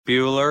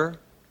Bueller,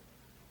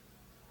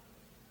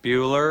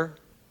 Bueller,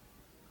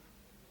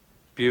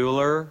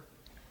 Bueller,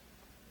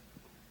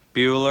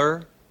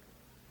 Bueller,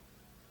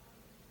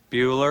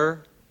 Bueller.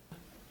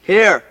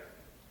 Here.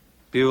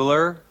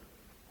 Bueller,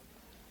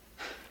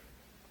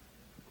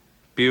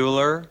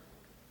 Bueller,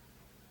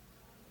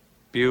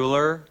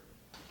 Bueller,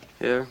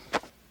 Here.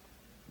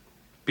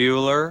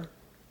 Bueller,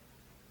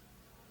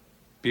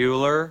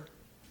 Bueller,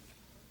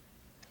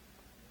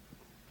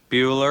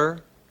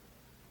 Bueller,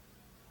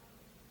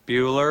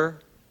 Bueller,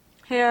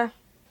 Here.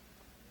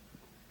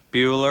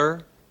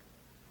 Bueller,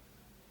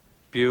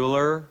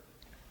 Bueller.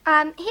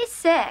 He's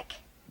sick.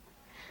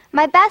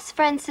 My best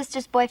friend's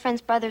sister's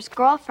boyfriend's brother's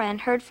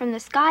girlfriend heard from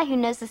this guy who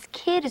knows this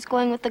kid is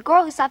going with the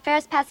girl who saw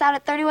Ferris pass out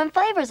at 31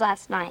 Flavors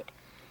last night.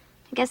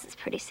 I guess it's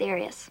pretty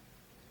serious.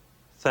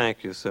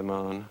 Thank you,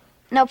 Simone.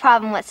 No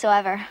problem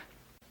whatsoever.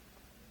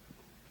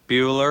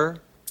 Bueller,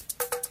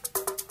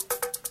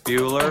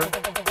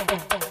 Bueller.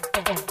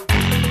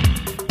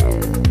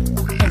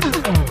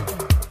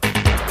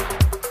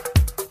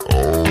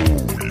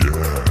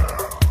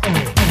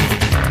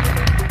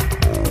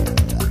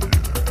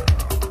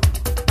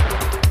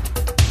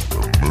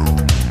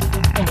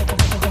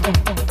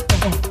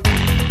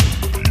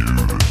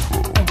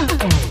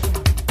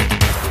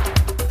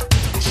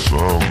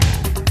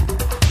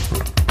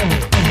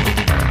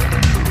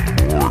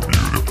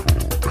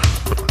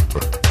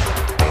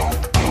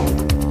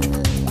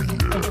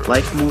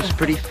 Life moves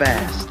pretty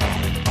fast.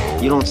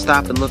 You don't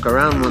stop and look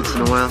around once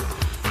in a while,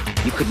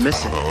 you could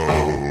miss it.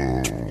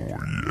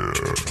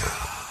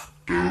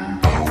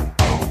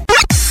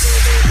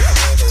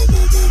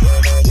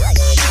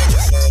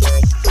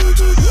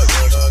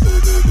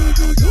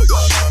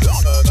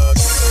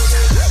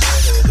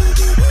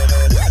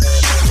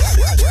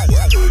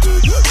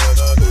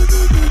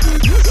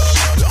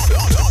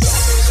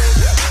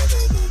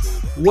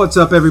 What's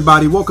up,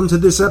 everybody? Welcome to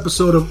this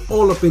episode of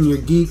All Up in Your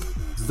Geek,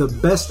 the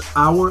best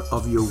hour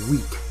of your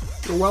week.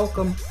 You're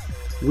welcome.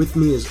 With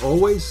me, as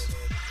always,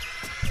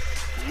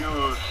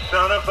 You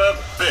son of a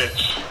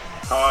bitch.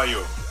 How are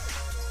you?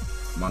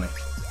 Money.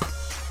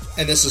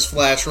 And this is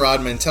Flash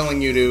Rodman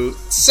telling you to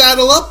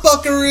saddle up,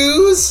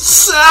 buckaroos!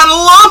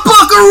 Saddle up,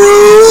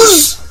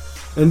 buckaroos!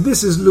 and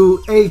this is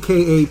Lou,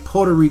 aka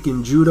Puerto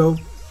Rican Judo.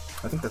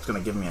 I think that's going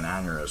to give me an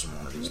aneurysm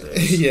one of these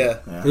days. Yeah.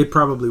 It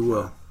probably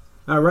will.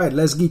 All right,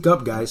 let's geek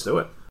up, guys. Do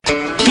it.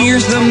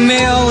 Here's the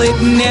mail,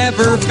 it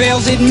never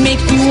fails. It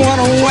makes me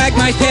want to wag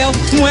my tail.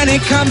 When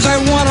it comes, I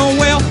want to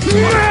wail.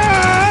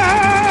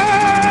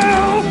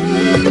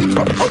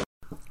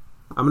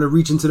 I'm going to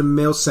reach into the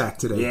mail sack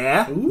today.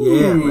 Yeah?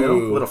 Yeah.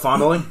 Little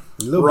fondling?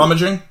 Little bit.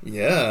 Rummaging?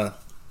 Yeah.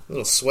 A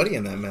little sweaty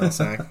in that mail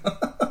sack.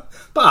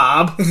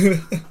 Bob.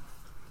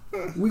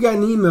 We got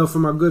an email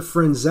from our good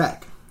friend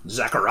Zach.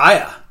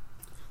 Zachariah.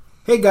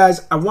 Hey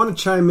guys, I want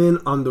to chime in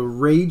on the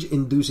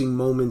rage-inducing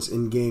moments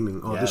in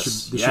gaming. Oh, this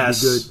should be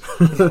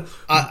good.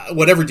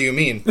 Whatever do you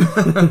mean?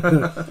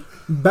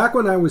 Back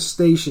when I was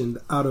stationed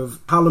out of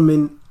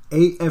Holloman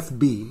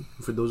AFB,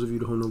 for those of you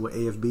who don't know what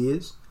AFB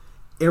is,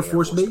 Air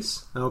Force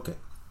Base. Okay.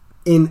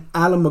 In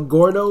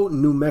Alamogordo,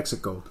 New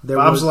Mexico.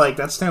 Bob's like,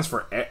 that stands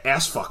for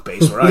ass fuck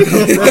base, right?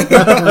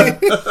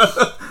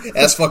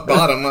 Ass fuck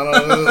bottom. I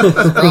don't know.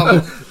 That's a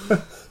problem.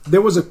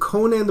 There was a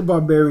Conan the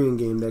Barbarian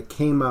game that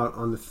came out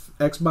on the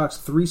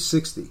Xbox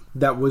 360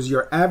 that was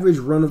your average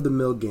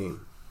run-of-the-mill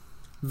game.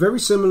 Very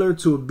similar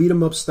to a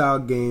beat-em-up style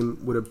game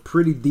with a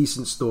pretty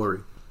decent story.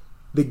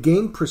 The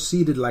game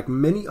proceeded like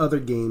many other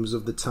games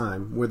of the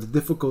time, where the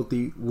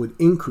difficulty would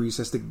increase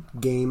as the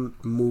game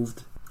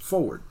moved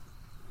forward.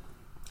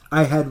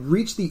 I had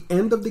reached the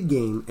end of the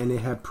game, and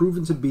it had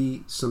proven to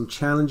be some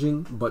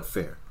challenging but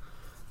fair.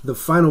 The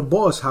final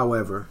boss,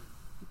 however,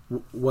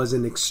 was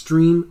an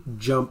extreme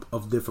jump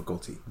of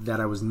difficulty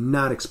that I was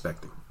not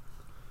expecting.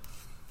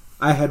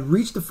 I had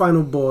reached the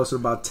final boss at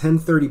about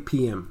 10:30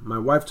 p.m. My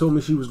wife told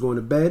me she was going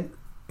to bed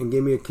and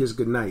gave me a kiss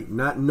goodnight,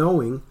 not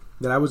knowing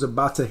that I was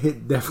about to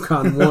hit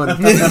DEFCON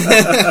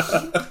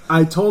 1.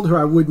 I told her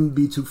I wouldn't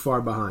be too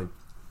far behind.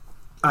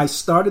 I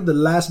started the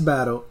last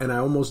battle and I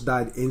almost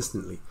died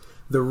instantly.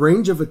 The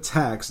range of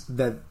attacks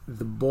that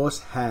the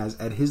boss has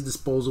at his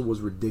disposal was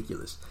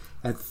ridiculous.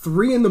 At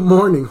 3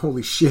 a.m,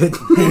 holy shit,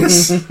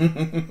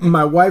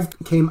 my wife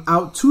came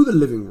out to the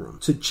living room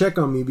to check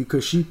on me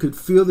because she could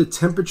feel the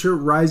temperature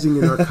rising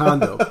in our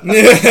condo.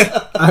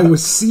 I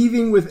was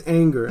seething with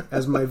anger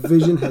as my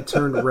vision had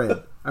turned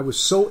red. I was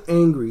so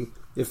angry,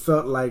 it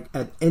felt like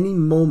at any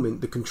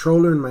moment the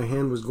controller in my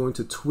hand was going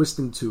to twist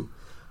in two.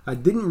 I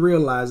didn't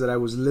realize that I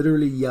was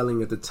literally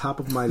yelling at the top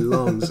of my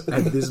lungs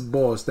at this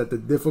boss that the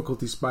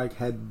difficulty spike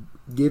had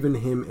given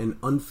him an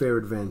unfair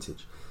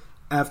advantage.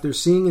 After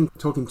seeing and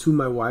talking to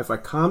my wife, I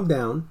calmed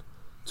down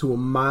to a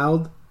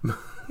mild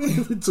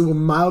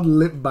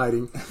lip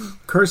biting,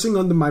 cursing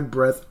under my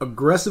breath,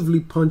 aggressively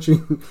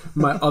punching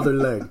my other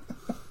leg.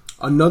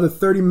 Another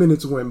 30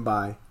 minutes went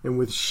by, and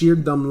with sheer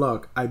dumb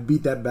luck, I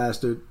beat that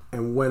bastard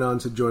and went on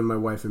to join my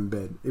wife in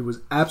bed. It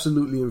was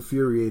absolutely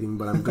infuriating,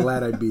 but I'm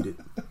glad I beat it.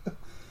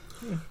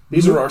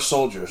 These are our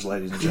soldiers,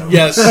 ladies and gentlemen.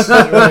 Yes.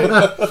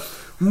 Right.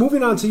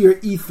 Moving on to your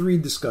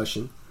E3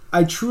 discussion,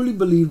 I truly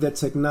believe that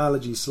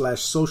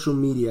technology/social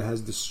media has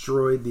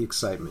destroyed the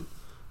excitement.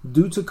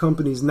 Due to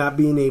companies not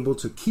being able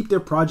to keep their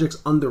projects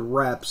under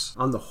wraps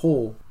on the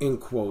whole, in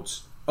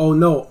quotes. Oh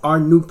no, our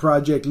new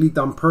project leaked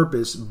on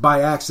purpose,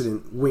 by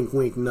accident, wink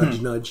wink,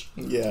 nudge nudge.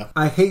 Yeah.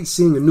 I hate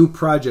seeing a new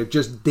project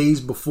just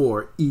days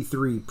before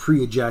E3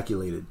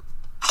 pre-ejaculated.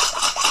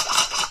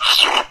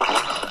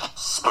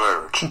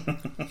 Splurge.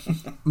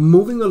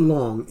 Moving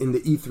along in the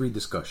E3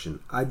 discussion,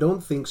 I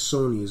don't think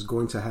Sony is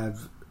going to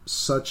have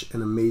such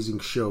an amazing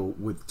show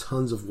with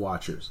tons of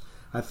watchers.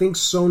 I think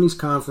Sony's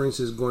conference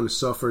is going to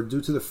suffer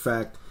due to the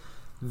fact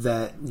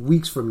that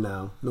weeks from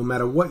now, no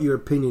matter what your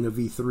opinion of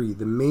E3,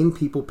 the main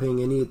people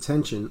paying any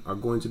attention are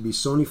going to be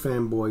Sony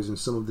fanboys and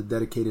some of the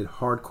dedicated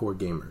hardcore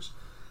gamers.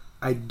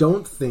 I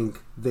don't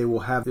think they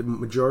will have the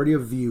majority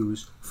of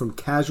views from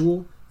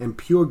casual and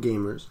pure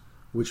gamers,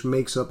 which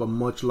makes up a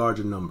much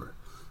larger number.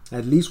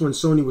 At least when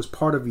Sony was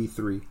part of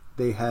E3,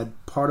 they had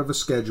part of a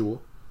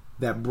schedule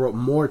that brought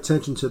more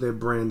attention to their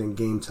brand and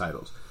game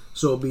titles.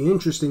 So it'll be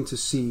interesting to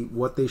see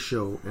what they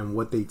show and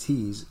what they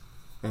tease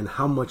and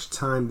how much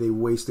time they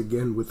waste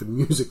again with a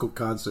musical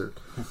concert.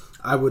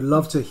 I would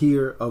love to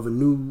hear of a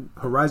new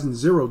Horizon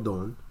Zero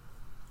Dawn,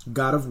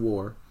 God of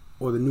War,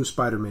 or the new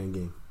Spider-Man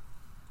game.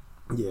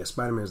 Yeah,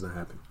 Spider-Man's not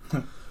happening.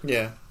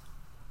 Yeah.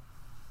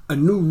 A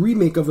new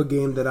remake of a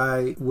game that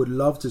I would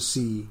love to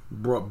see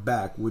brought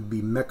back would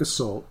be Mech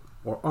Assault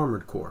or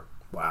Armored Core.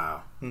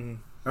 Wow. Remember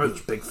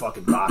those big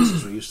fucking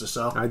boxes we used to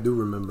sell? I do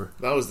remember.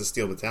 That was the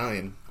Steel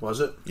Battalion. Was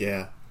it?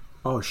 Yeah.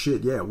 Oh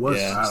shit, yeah, it was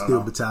Yeah, I don't Steel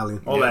know.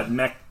 Battalion. All that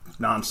mech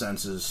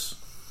nonsense is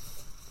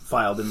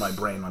filed in my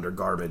brain under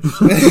garbage.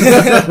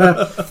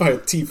 Fire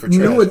T for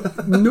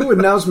trash. New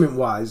announcement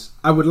wise,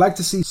 I would like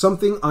to see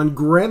something on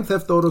Grand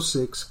Theft Auto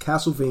 6,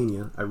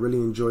 Castlevania. I really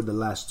enjoyed the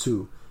last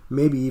two.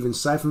 Maybe even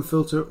Siphon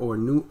Filter or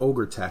new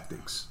Ogre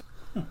Tactics.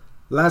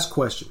 Last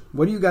question.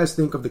 What do you guys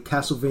think of the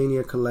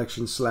Castlevania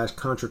collection /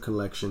 Contra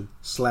collection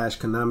 /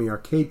 Konami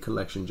Arcade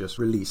collection just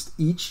released?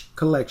 Each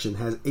collection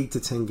has 8 to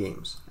 10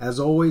 games. As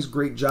always,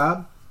 great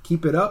job.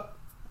 Keep it up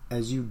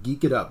as you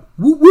geek it up.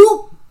 Woo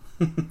woo!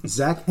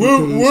 Zach,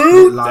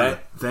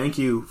 Thank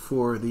you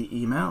for the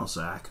email,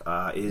 Zach.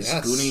 Is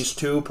Yes. Goonies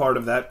 2 part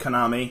of that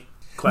Konami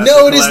classic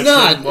No, it is collection?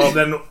 not. Well,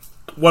 then,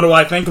 what do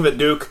I think of it,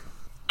 Duke?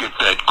 Get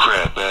that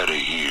crap out of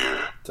here.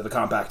 To the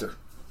compactor.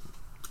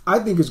 I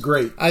think it's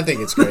great. I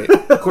think it's great.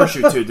 Of course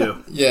you two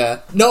do. Yeah.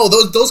 No,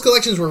 those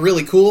collections were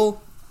really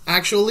cool,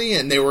 actually,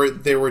 and they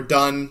were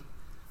done,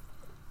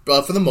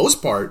 for the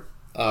most part,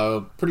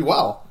 pretty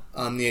well.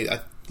 The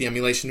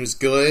emulation was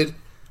good.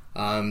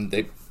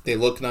 They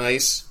look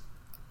nice.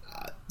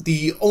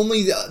 They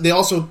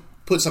also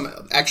put some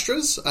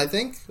extras, I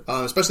think,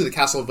 especially the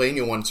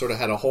Castlevania one. Sort of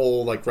had a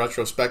whole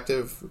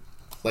retrospective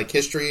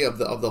history of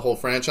the whole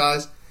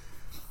franchise.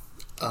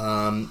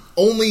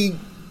 Only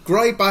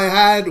gripe I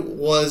had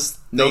was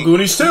No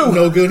Goonies 2.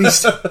 No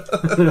Goonies 2.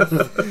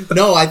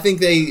 No, I think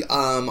they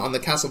on the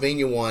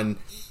Castlevania one,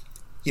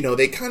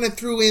 they kind of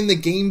threw in the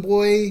Game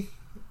Boy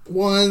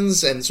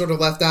ones and sort of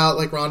left out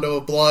Rondo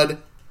of Blood.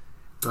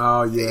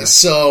 Oh, yeah.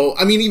 So,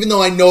 I mean, even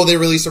though I know they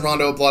released a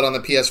Rondo of Blood on the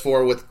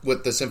PS4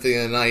 with the Symphony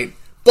of the Night,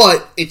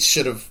 but it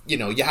should have, you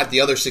had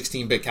the other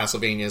 16-bit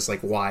Castlevanias,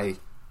 why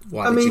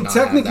I did mean, you not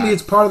technically have that?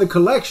 it's part of the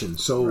collection,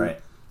 so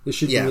Right. it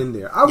should Yeah. be in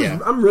there. Yeah.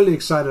 I'm really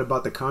excited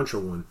about the Contra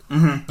one.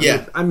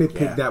 Yeah. I may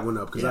pick Yeah. that one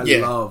up because I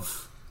Yeah.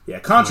 love... Yeah,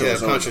 Contra Yeah,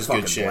 was always a Contra's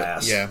fucking good shit.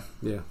 blast. Yeah.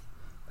 Yeah.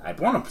 I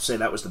want to say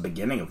that was the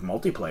beginning of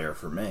multiplayer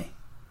for me.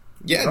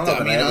 Yeah, I don't know I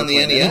that mean, I ever on the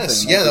played NES.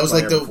 anything Yeah, that was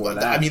multiplayer before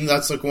that. I mean,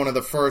 that's one of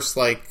the first,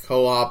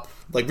 co-op,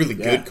 really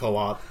good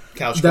co-op,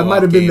 couch That co-op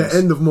might have been games. the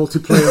end of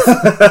multiplayer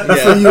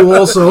Yeah. for you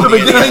also. The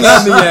beginning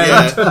and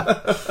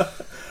the end.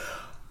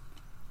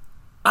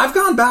 I've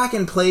gone back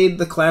and played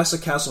the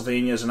classic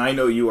Castlevanias, and I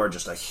know you are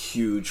just a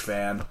huge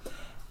fan.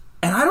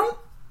 And I don't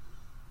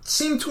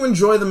seem to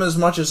enjoy them as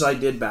much as I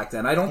did back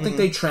then. I don't think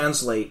they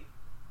translate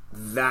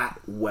that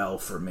well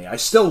for me. I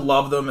still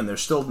love them, and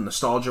there's still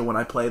nostalgia when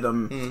I play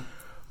them.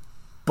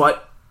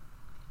 But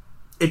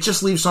it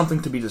just leaves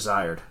something to be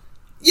desired.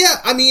 Yeah,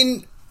 I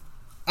mean,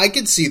 I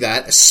could see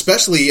that,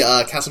 especially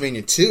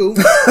Castlevania 2,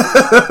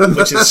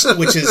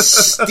 which is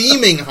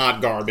steaming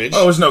hot garbage.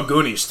 Oh, it was no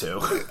Goonies too.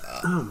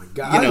 Oh my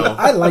god! You know.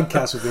 I like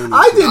Castlevania.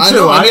 I too. did I too.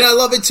 know. I mean, I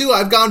love it too.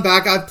 I've gone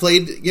back. I've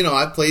played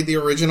the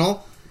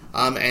original,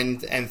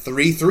 and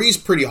 3's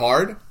pretty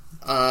hard,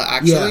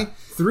 actually. Yeah,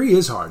 3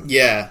 is hard.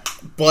 Yeah,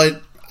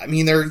 but I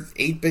mean, they're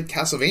 8-bit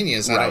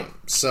Castlevanias. Right.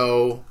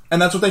 So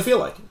And that's what they feel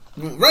like.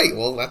 right.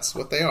 Well, that's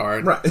what they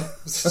are. Right.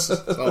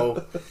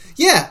 So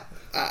yeah,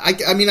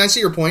 I mean, I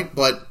see your point,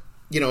 but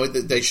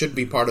they should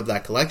be part of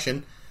that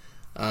collection.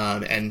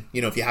 And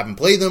if you haven't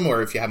played them,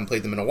 or if you haven't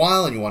played them in a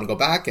while, and you want to go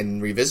back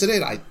and revisit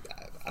it, I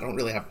don't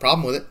really have a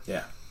problem with it.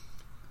 Yeah.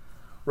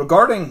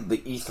 Regarding the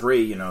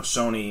E3,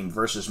 Sony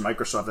versus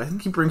Microsoft, I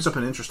think he brings up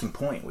an interesting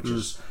point, which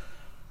is,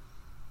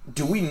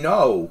 do we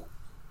know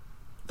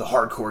the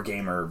hardcore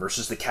gamer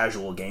versus the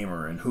casual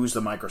gamer, and who's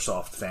the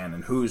Microsoft fan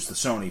and who's the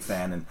Sony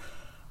fan? And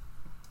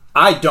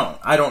I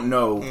don't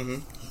know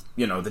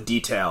the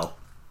detail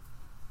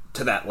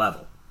to that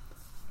level.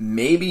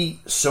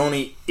 Maybe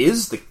Sony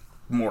is the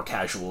more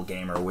casual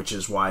gamer, which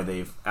is why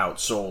they've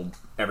outsold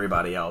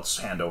everybody else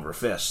hand over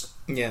fist.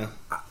 Yeah.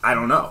 I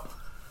don't know.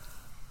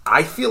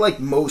 I feel like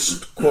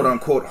most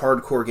quote-unquote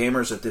hardcore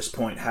gamers at this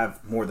point have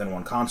more than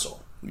one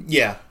console.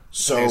 Yeah.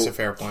 So that's a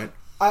fair point.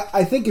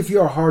 I think if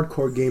you're a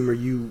hardcore gamer,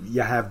 you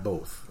have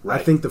both. Right.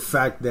 I think the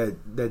fact that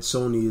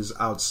Sony is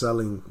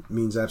outselling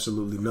means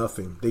absolutely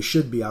nothing. They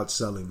should be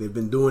outselling. They've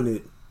been doing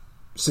it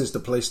since the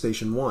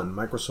PlayStation 1.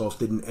 Microsoft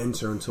didn't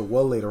enter until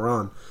well later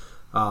on.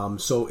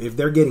 So if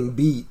they're getting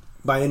beat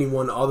by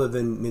anyone other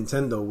than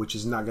Nintendo, which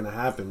is not going to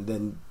happen,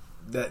 then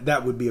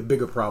that would be a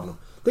bigger problem.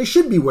 They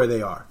should be where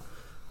they are.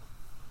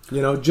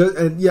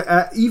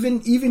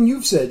 Even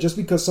you've said just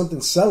because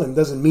something's selling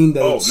doesn't mean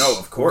that it's no,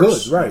 of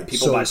course, good, right?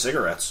 People buy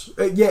cigarettes.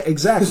 Yeah,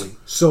 exactly.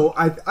 So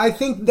I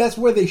think that's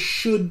where they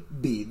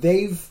should be.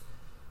 They've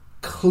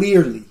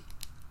clearly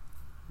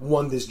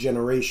won this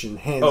generation,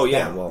 hands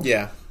down. Well,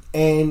 Yeah.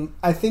 And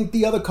I think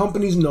the other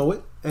companies know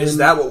it. And is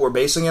that what we're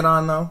basing it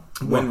on, though?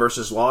 Win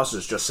versus loss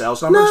is just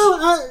sales numbers?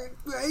 No,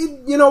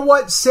 you know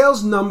what?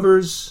 Sales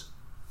numbers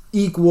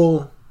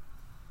equal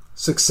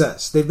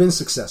success. They've been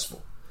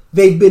successful.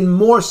 They've been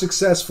more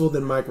successful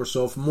than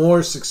Microsoft,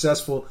 more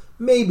successful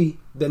maybe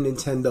than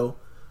Nintendo.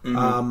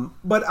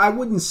 But I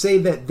wouldn't say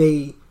that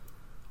they've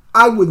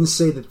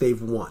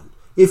won.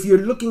 If you're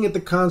looking at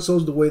the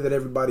consoles the way that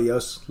everybody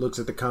else looks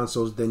at the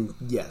consoles, then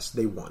yes,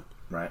 they won.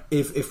 Right.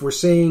 If we're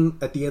saying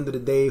at the end of the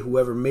day,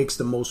 whoever makes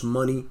the most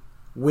money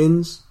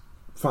wins,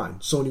 fine.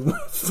 Sony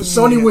wins.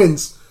 Sony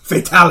wins.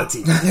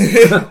 Fatality.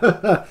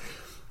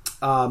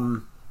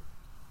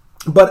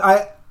 But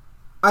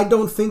I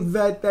don't think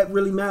that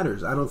really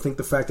matters. I don't think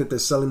the fact that they're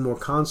selling more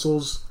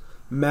consoles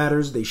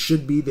matters. They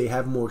should be. They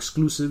have more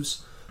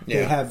exclusives.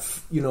 Yeah. They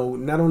have,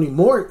 not only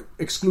more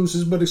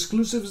exclusives, but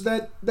exclusives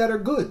that are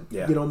good.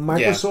 Yeah.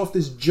 Microsoft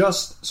is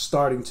just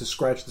starting to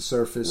scratch the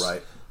surface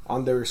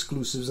on their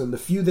exclusives, and the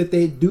few that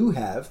they do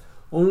have,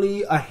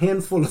 only a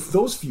handful of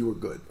those few are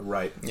good.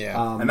 Right.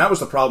 Yeah. And that was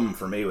the problem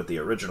for me with the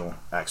original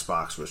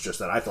Xbox, was just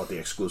that I thought the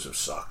exclusives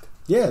sucked.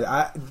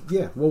 Yeah,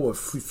 what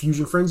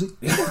Fusion Frenzy?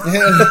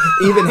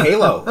 Even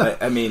Halo.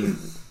 I mean,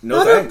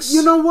 thanks.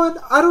 You know what?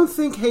 I don't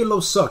think Halo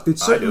sucked. It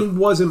certainly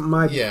wasn't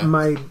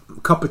my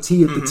cup of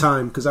tea at the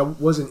time, because I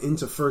wasn't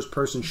into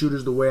first-person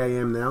shooters the way I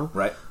am now.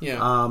 Right. Yeah.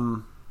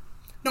 No,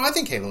 I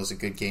think Halo is a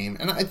good game,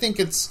 and I think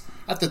it's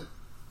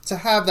to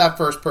have that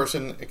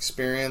first-person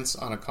experience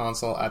on a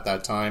console at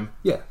that time.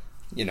 Yeah.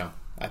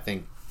 I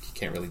think you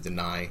can't really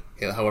deny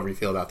however you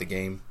feel about the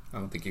game. I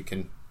don't think you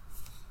can.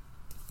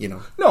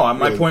 No,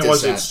 my really point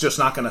was that. it's just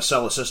not going to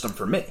sell a system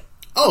for me.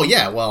 Oh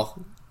yeah,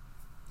 well,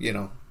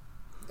 Well,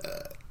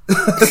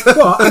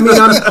 I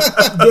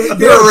mean,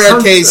 you're a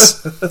rare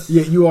case.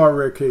 Yeah, you are a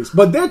rare case.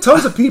 But there are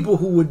tons of people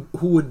who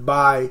would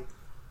buy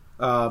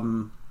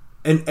an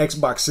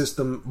Xbox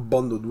system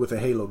bundled with a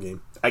Halo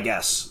game. I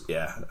guess,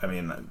 yeah. I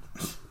mean,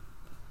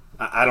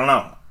 I don't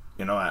know.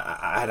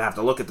 I'd have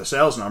to look at the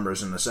sales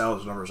numbers, and the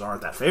sales numbers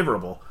aren't that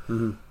favorable.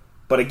 Mm-hmm.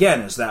 But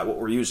again, is that what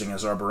we're using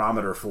as our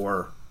barometer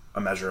for a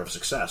measure of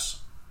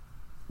success?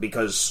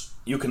 Because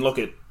you can look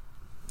at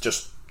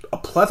just a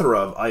plethora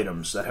of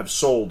items that have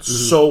sold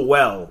so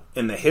well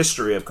in the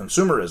history of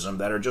consumerism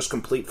that are just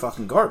complete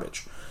fucking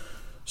garbage.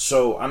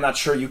 So I'm not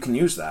sure you can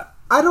use that.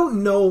 I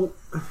don't know.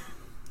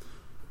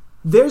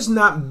 There's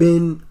not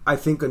been, I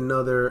think,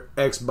 another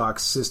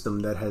Xbox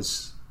system that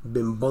has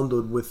been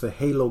bundled with a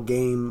Halo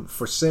game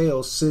for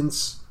sale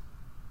since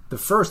the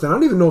first. And I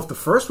don't even know if the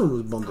first one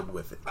was bundled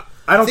with it.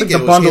 I don't think the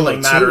it was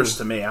bundling Halo matters 2.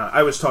 to me.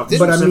 I was talking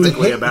But I mean,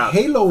 specifically about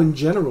Halo in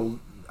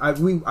general. I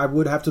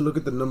would have to look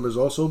at the numbers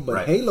also,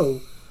 but Halo,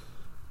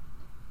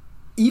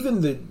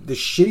 even the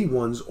shitty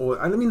ones, or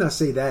let me not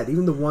say that,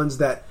 even the ones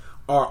that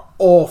are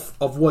off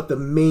of what the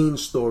main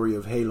story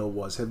of Halo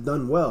was, have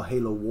done well.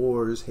 Halo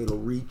Wars, Halo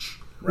Reach,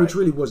 which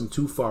really wasn't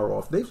too far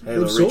off. Halo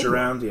they've Reach sold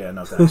Around. Yeah,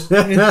 no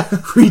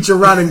thanks. Reach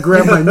around and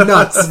grab my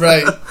nuts.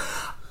 Right.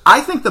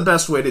 I think the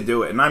best way to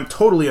do it, and I'm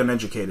totally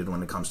uneducated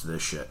when it comes to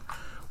this shit,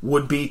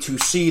 would be to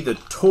see the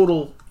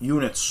total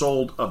units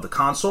sold of the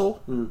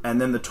console and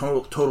then the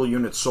total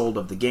units sold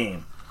of the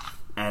game,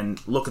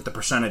 and look at the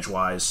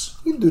percentage-wise.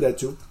 You can do that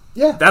too.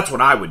 Yeah. That's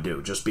what I would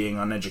do, just being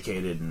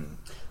uneducated. And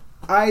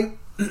I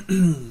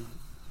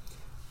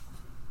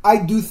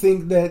do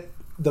think that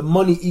the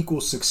money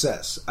equals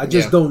success. I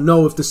just don't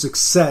know if the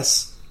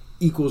success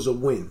equals a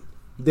win.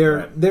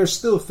 There's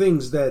still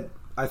things that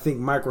I think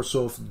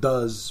Microsoft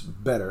does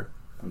better.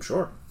 I'm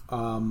sure.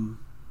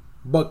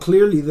 But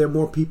clearly there are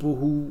more people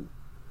who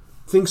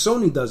think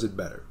Sony does it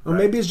better. Or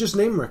maybe it's just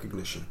name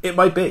recognition. It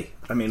might be.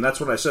 I mean, that's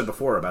what I said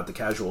before about the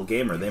casual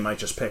gamer. They might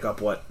just pick up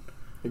what...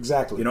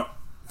 Exactly.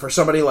 For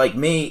somebody like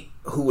me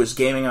who was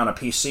gaming on a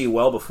PC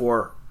well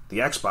before the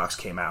Xbox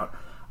came out,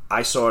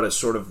 I saw it as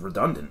sort of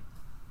redundant.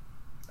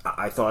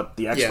 I thought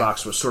the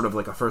Xbox was sort of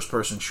like a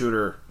first-person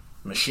shooter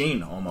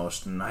machine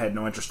almost, and I had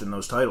no interest in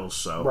those titles.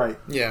 So right.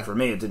 for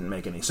me, it didn't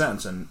make any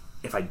sense. And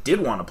if I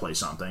did want to play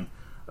something,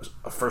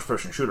 a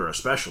first-person shooter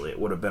especially, it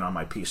would have been on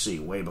my PC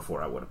way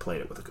before I would have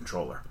played it with a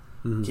controller.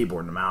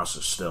 Keyboard and mouse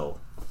is still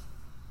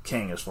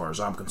king as far as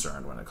I'm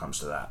concerned when it comes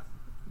to that.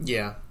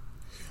 Yeah.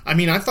 I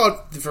mean, I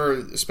thought,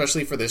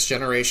 especially for this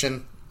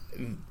generation,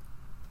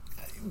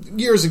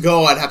 years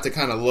ago I'd have to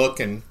kind of look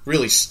and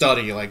really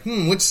study, like,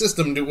 which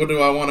system what do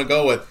I want to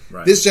go with?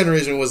 Right. This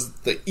generation was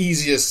the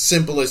easiest,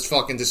 simplest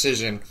fucking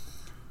decision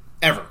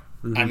ever.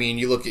 I mean,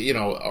 you look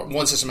at,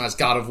 one system has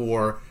God of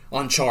War,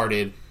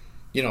 Uncharted,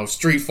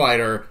 Street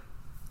Fighter,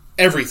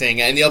 everything,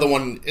 and the other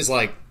one is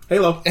like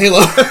Halo.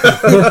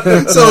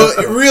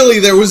 So really,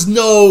 there was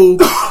no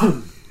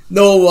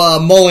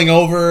mulling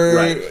over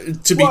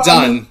to be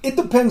done. I mean, it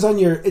depends on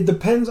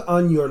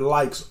your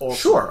likes. Also,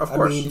 Sure, of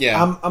course. I mean,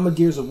 Yeah. I'm a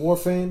Gears of War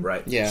fan,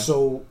 Right. Yeah.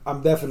 So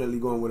I'm definitely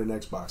going with an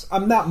Xbox.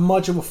 I'm not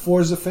much of a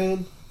Forza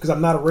fan because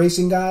I'm not a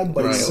racing guy,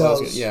 but Right. it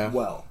sells Well.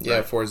 well.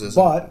 Yeah, Forza's.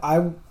 But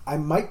I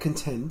might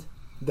contend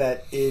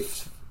that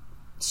if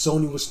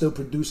Sony was still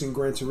producing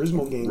Gran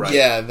Turismo games,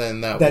 Yeah,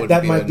 then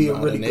that might be a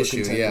not really an good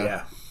issue.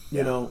 contender.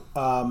 Yeah.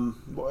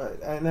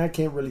 And I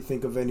can't really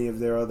think of any of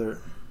their other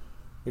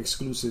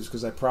exclusives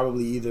because I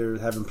probably either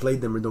haven't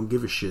played them or don't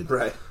give a shit.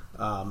 Right.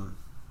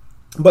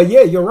 But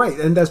yeah, you're right,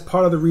 and that's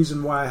part of the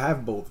reason why I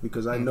have both,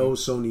 because I know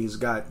Sony's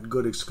got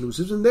good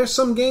exclusives, and there's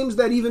some games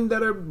that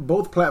are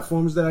both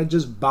platforms that I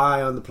just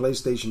buy on the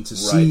PlayStation to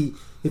see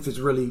if it's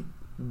really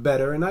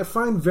better, and I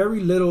find very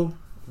little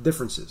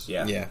differences.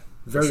 Yeah.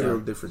 Very sure. little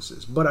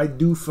differences. But I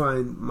do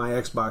find my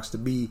Xbox to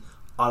be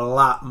a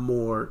lot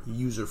more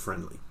user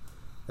friendly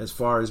as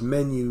far as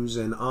menus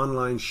and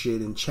online shit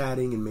and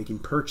chatting and making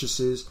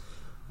purchases.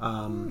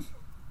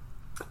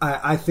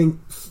 I think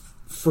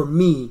for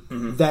me,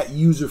 that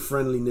user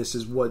friendliness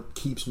is what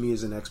keeps me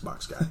as an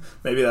Xbox guy.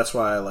 Maybe that's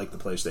why I like the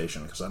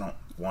PlayStation, because I don't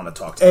want to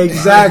talk to anybody.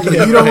 Exactly.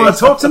 You don't want to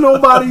talk to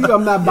nobody.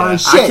 I'm not buying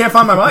shit. I can't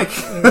find my mic.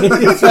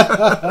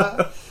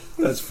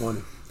 That's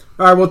funny.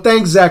 All right. Well,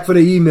 thanks, Zach, for the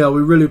email.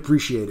 We really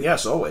appreciate it.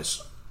 Yes,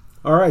 always.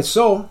 All right.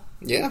 So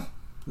Yeah.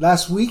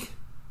 last week,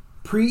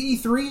 pre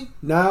E3.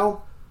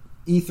 Now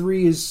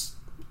E3 is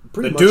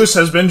pretty The much deuce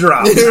has been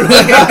dropped. Time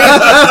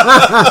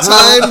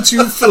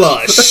to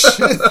flush.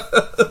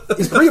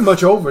 it's pretty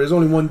much over. There's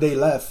only one day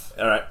left.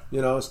 All right.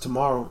 It's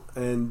tomorrow.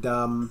 And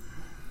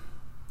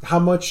how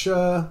much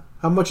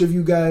have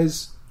you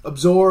guys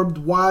absorbed,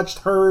 watched,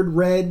 heard,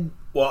 read?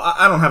 Well,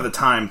 I don't have the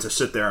time to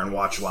sit there and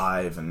watch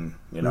live, and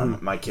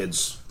my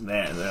kids,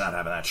 they're not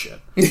having that shit.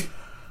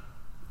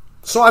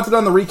 So I've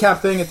done the recap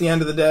thing at the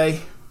end of the day,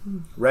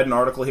 read an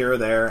article here or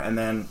there, and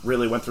then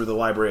really went through the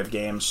library of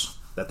games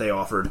that they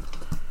offered.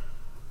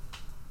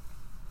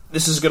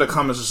 This is going to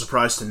come as a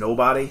surprise to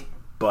nobody,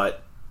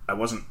 but I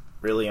wasn't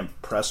really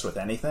impressed with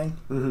anything.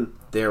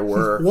 There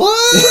were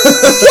What?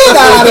 Get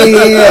out of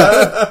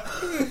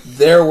here!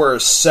 there were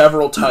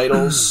several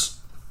titles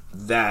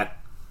that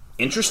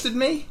interested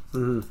me,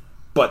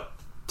 but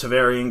to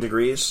varying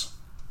degrees.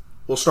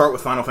 We'll start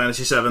with Final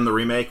Fantasy VII, the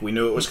remake. We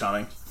knew it was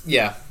coming.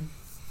 Yeah.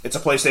 It's a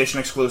PlayStation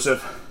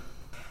exclusive.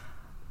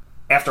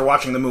 After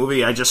watching the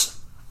movie,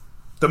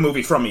 the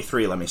movie from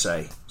E3, let me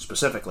say,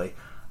 specifically,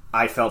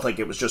 I felt like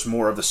it was just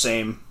more of the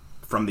same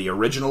from the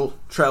original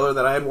trailer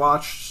that I had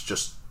watched,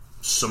 just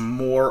some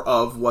more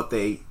of what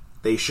they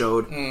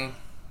showed. And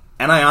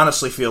I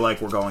honestly feel like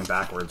we're going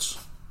backwards.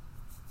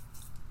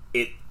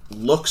 It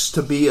looks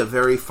to be a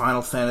very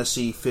Final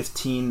Fantasy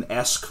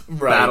 15-esque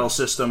battle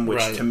system,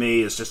 which to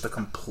me is just a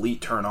complete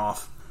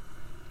turn-off.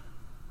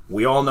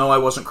 We all know I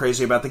wasn't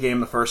crazy about the game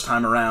the first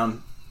time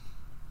around,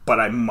 but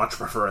I much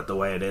prefer it the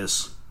way it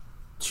is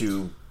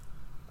to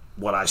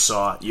what I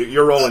saw.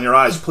 You're rolling your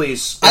eyes,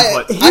 please.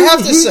 I have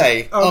to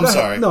say, I'm go ahead.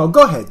 sorry. No,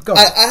 go ahead. Go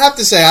ahead. I have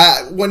to say,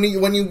 when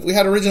we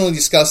had originally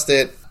discussed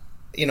it,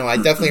 I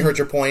definitely heard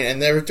your point,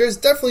 and there's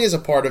definitely is a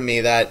part of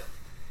me that,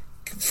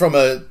 from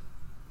a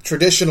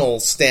traditional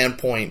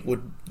standpoint,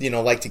 would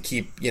like to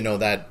keep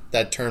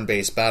that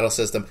turn-based battle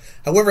system.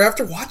 However,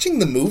 after watching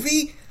the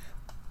movie,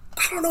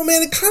 I don't know,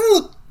 man, it kind of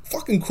looked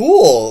fucking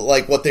cool,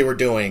 like what they were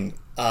doing.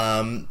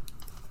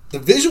 The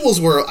visuals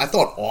were, I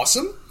thought,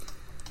 awesome.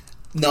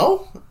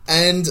 No,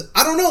 and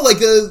I don't know, like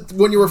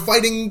when you were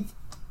fighting,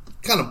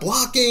 kind of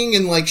blocking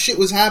and like shit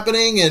was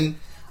happening, and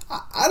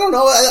I don't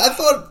know. I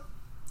thought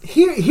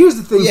here's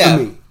the thing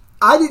for me.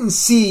 I didn't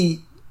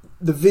see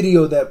the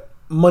video that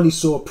Money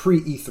saw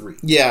pre E3.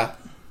 Yeah.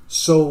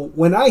 So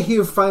when I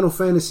hear Final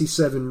Fantasy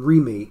VII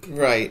Remake,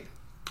 right,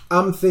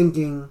 I'm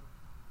thinking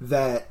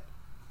that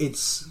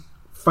it's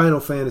Final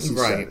Fantasy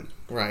VII.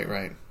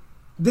 Right.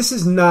 This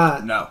is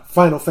not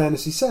Final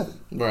Fantasy VII.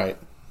 Right.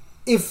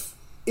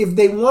 If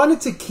they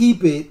wanted to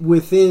keep it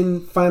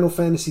within Final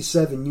Fantasy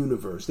VII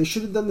universe, they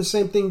should have done the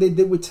same thing they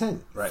did with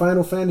 10. Right.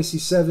 Final Fantasy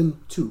VII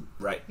 2.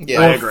 Right. Yeah,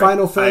 or I agree.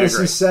 Final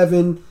Fantasy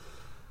VII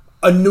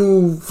A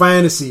New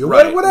Fantasy, or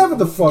whatever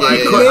the fuck.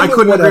 I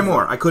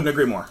couldn't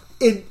agree more.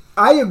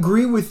 I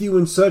agree with you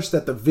in such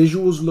that the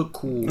visuals look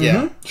cool.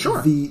 Yeah,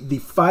 sure. The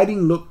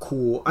fighting looked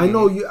cool. I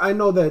know you. I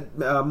know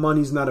that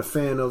Money's not a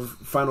fan of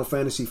Final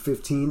Fantasy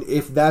 15.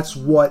 If that's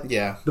what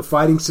the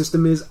fighting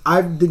system is,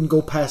 I didn't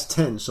go past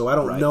 10, so I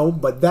don't know.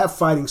 But that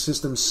fighting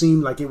system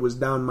seemed like it was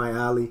down my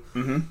alley.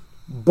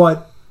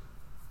 But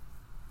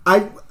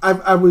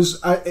it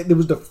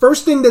was the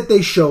first thing that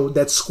they showed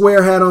that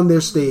Square had on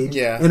their stage,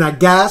 and I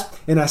gasped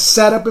and I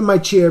sat up in my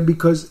chair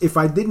because if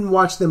I didn't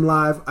watch them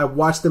live, I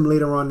watched them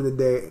later on in the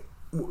day,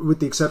 with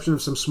the exception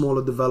of some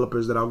smaller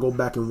developers that I'll go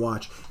back and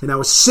watch. And I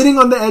was sitting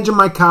on the edge of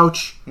my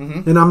couch,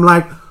 and I'm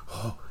like,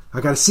 oh, I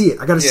gotta see it,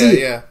 I gotta see it.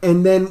 Yeah.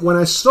 And then when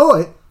I saw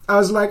it, I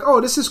was like,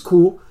 oh, this is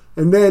cool.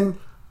 And then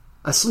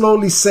I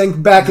slowly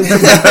sank back into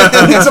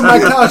my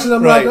couch, and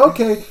I'm like,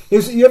 okay.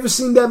 You ever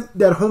seen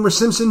that Homer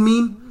Simpson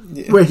meme?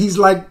 Where he's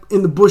like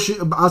in the bush,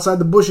 outside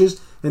the bushes,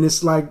 and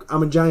it's like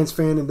I'm a Giants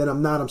fan, and then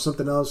I'm not. I'm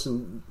something else,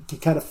 and he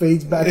kind of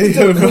fades back.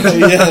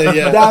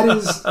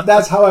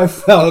 That's how I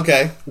felt.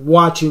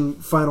 Watching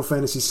Final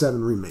Fantasy VII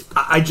Remake.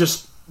 I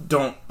just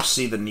don't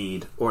see the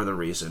need or the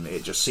reason.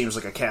 It just seems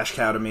like a cash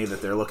cow to me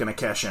that they're looking to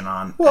cash in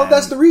on. Well,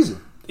 that's the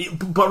reason.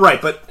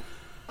 But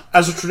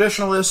as a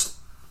traditionalist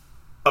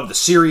of the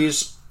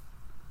series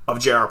of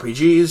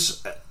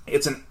JRPGs,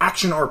 it's an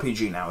action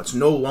RPG now. It's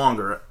no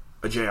longer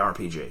a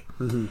JRPG.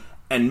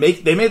 And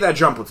they made that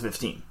jump with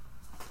 15.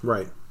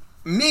 Right.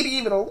 Maybe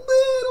even a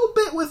little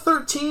bit with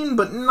 13,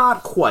 but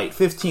not quite.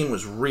 15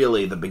 was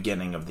really the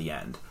beginning of the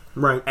end.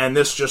 Right. And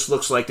this just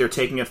looks like they're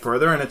taking it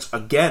further, and it's,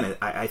 again,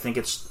 I think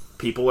it's,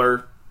 people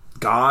are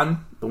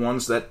gone, the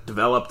ones that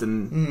developed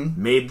and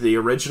made the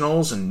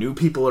originals, and new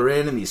people are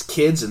in, and these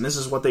kids, and this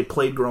is what they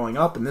played growing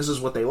up, and this is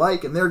what they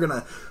like, and they're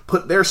gonna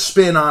put their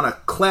spin on a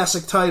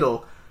classic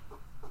title,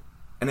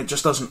 and it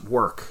just doesn't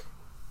work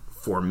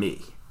for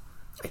me.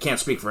 I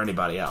can't speak for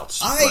anybody else.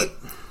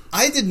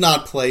 I did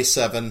not play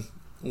 7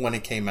 when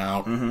it came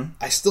out.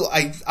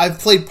 I've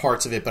played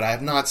parts of it, but I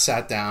have not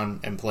sat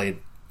down and played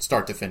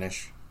start to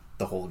finish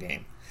the whole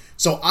game.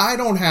 So I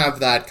don't have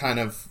that kind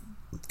of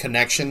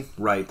connection,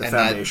 right? The and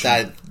foundation,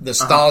 that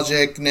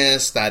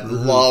nostalgicness, that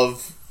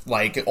love,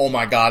 like, oh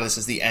my god, this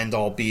is the end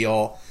all be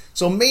all.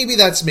 So maybe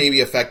that's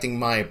affecting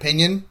my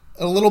opinion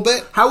a little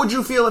bit. How would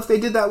you feel if they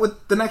did that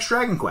with the next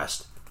Dragon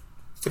Quest?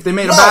 If they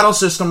made a battle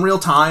system real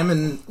time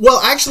and...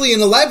 Well, actually,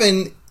 in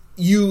 11,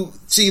 you...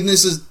 See, and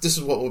this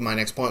is what my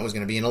next point was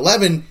going to be. In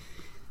 11,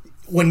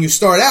 when you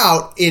start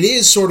out, it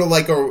is sort of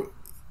like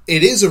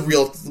it is a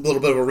little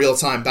bit of a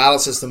real-time battle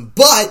system,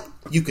 but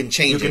you can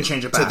change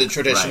it back to the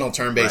traditional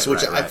turn-based,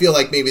 which I feel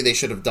like maybe they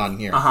should have done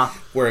here.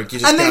 Where you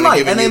just and they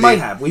might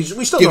have. We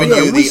still don't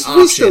know. We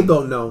still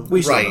don't know.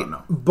 We still don't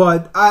know.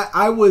 But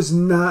I was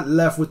not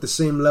left with the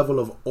same level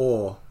of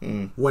awe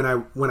when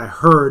I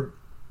heard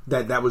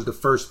that was the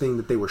first thing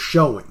that they were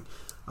showing.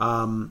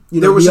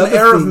 There was an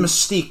air of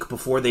mystique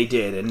before they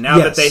did, and now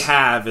that they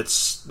have,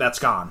 that's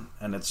gone,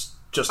 and it's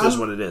just is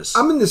what it is.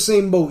 I'm in the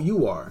same boat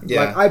you are.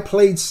 Yeah. Like, I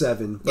played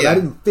 7, but I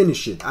didn't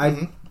finish it.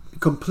 I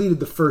completed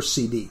the first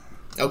CD.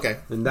 Okay.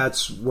 And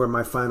that's where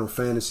my Final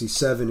Fantasy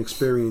VII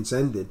experience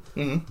ended.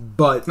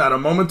 But not a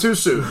moment too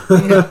soon.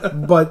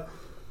 But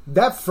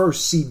that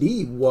first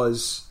CD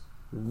was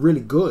really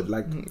good.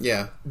 Like,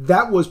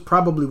 that was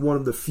probably one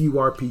of the few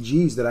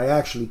RPGs that I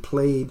actually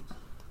played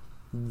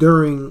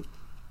during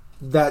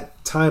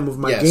that time of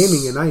my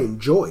gaming, and I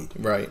enjoyed.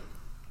 Right.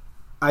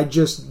 I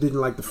just didn't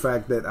like the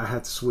fact that I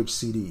had to switch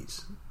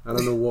CDs. I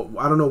don't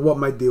know what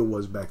my deal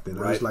was back then.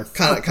 Right. I was like,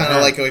 kind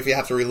of like if you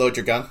have to reload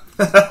your gun.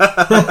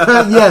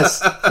 Yes.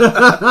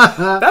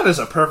 That is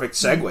a perfect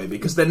segue,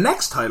 because the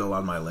next title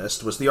on my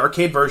list was the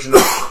arcade version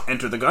of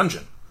Enter the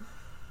Gungeon.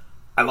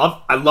 I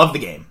love the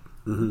game,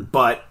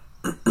 but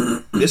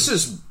this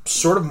is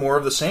sort of more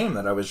of the same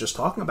that I was just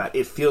talking about.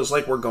 It feels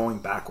like we're going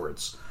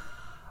backwards.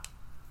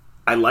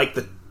 I like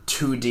the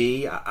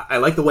 2D. I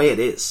like the way it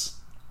is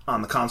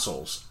on the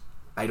consoles.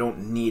 I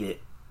don't need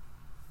it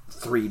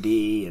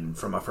 3D and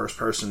from a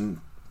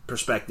first-person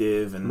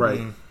perspective. And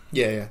right.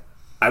 Yeah.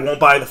 I won't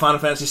buy the Final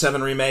Fantasy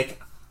VII Remake.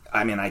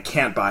 I mean, I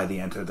can't buy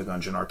the Enter the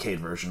Gungeon arcade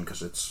version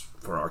because it's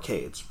for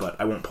arcades, but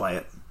I won't play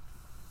it.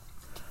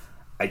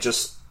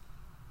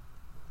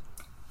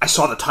 I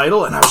saw the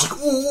title and I was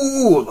like,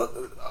 ooh,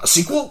 a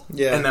sequel?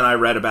 Yeah. And then I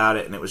read about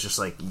it and it was just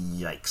like,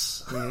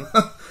 yikes.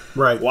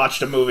 Right.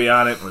 Watched a movie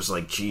on it and was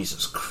like,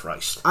 Jesus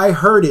Christ. I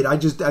heard it. I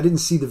didn't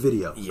see the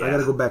video. Yeah. I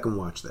gotta go back and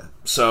watch that.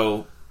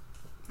 So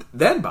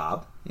then,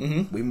 Bob,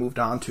 we moved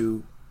on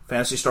to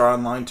Phantasy Star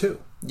Online 2.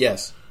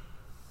 Yes.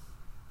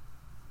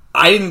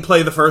 I didn't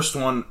play the first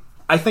one.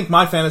 I think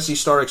my Phantasy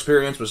Star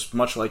experience was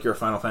much like your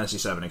Final Fantasy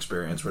VII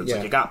experience, where it's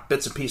like you got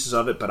bits and pieces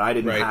of it, but I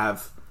didn't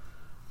have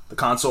the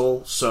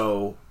console,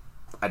 so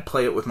I'd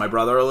play it with my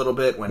brother a little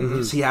bit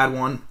when he had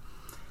one.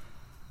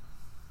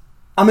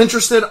 I'm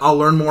interested. I'll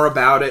learn more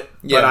about it,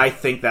 but I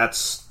think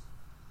that's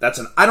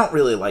I don't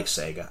really like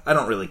Sega. I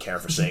don't really care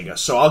for Sega,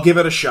 so I'll give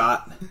it a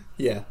shot.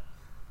 Yeah.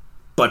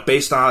 But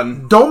based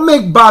on... Don't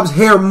make Bob's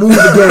hair move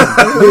again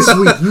this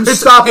week. You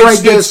stop right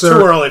there, it's sir.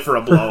 too early for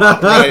a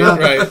blow-up.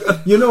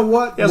 Right. You know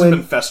what? He hasn't When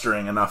been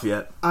festering enough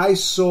yet. I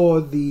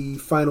saw the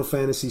Final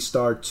Fantasy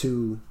Star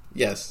 2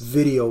 Yes.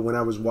 video when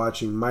I was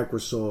watching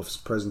Microsoft's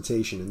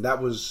presentation, and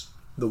that was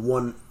the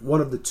one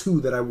of the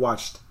two that I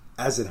watched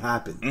as it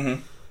happened.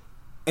 Mm-hmm.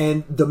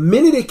 And the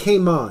minute it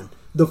came on,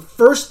 the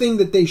first thing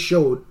that they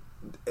showed,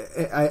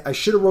 I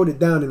should have wrote it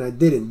down and I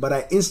didn't, but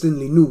I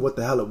instantly knew what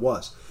the hell it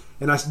was.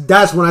 And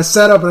that's when I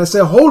sat up and I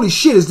said, "Holy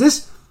shit! Is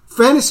this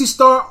Phantasy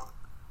Star?"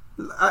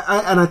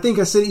 And I think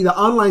I said either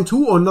Online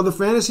 2 or another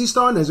Phantasy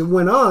Star. And as it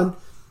went on,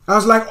 I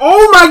was like,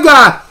 "Oh my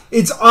god,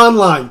 it's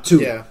Online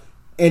 2!" Yeah.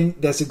 And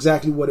that's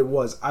exactly what it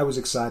was. I was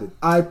excited.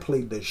 I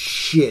played the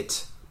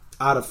shit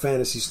out of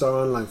Phantasy Star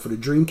Online for the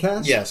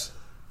Dreamcast. Yes.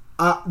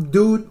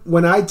 Dude,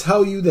 when I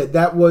tell you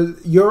that was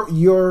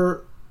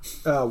your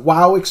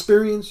WoW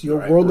experience,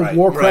 your World of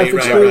Warcraft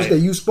experience that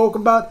you spoke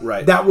about,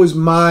 that was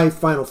my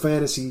Final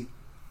Fantasy.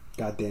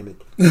 God damn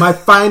it. My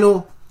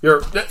final...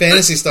 Your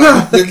Phantasy Star.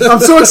 I'm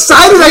so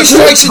excited I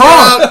can't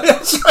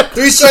talk.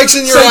 3 strikes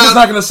and you're Sega's out.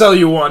 not going to sell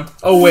you one.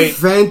 Oh, wait.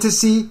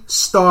 Phantasy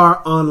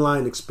Star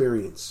Online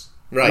experience.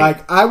 Right.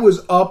 Like, I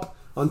was up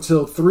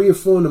until 3 or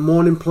 4 in the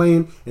morning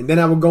playing, and then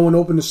I would go and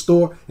open the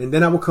store, and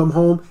then I would come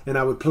home, and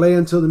I would play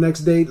until the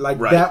next day. Like,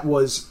 that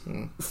was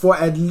for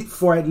at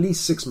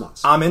least 6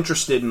 months. I'm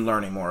interested in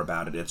learning more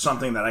about it. It's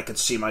something that I could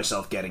see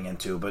myself getting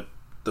into, but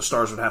the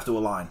stars would have to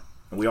align.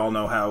 And we all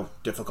know how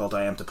difficult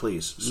I am to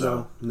please.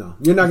 So No,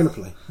 you're not gonna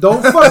play.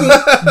 Don't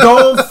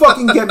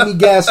fucking get me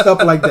gassed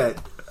up like that.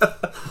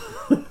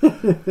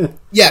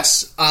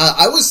 Yes,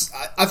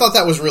 I thought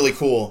that was really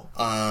cool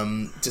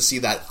to see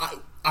that.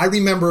 I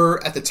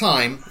remember at the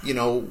time,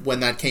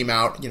 when that came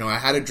out, I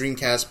had a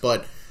Dreamcast,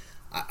 but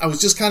I was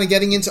just kind of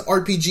getting into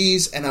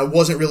RPGs, and I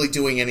wasn't really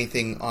doing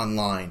anything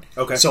online.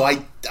 Okay. So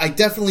I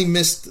definitely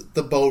missed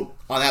the boat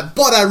on that.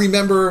 But I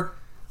remember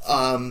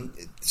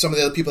some of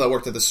the other people that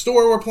worked at the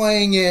store were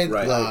playing it.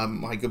 Right.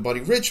 My good buddy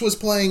Rich was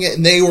playing it,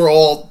 and they were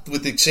all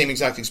with the same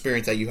exact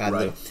experience that you had.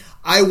 Right.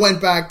 I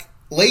went back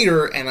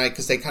later, and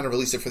because they kind of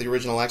released it for the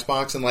original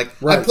Xbox, and I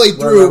Right, played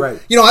through. right.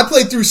 I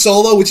played through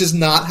solo, which is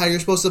not how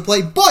you're supposed to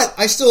play, but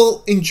I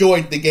still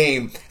enjoyed the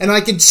game, and I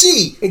could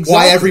see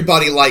why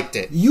everybody liked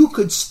it. You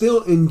could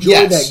still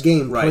enjoy that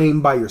game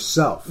playing by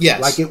yourself.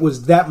 Yes. Like it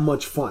was that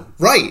much fun.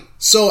 Right.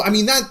 So, I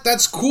mean,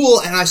 that's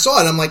cool, and I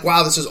saw it, I'm like,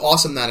 wow, this is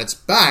awesome that it's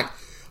back.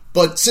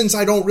 But since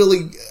I don't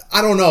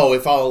know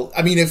if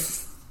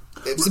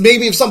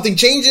if something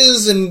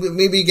changes and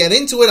maybe get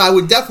into it, I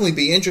would definitely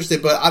be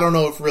interested, but I don't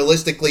know if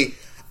realistically,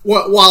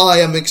 while I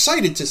am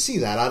excited to see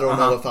that, I don't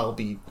know if I'll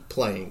be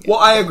playing it. Well,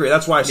 I agree.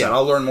 That's why I said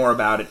I'll learn more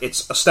about it.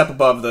 It's a step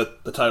above the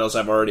titles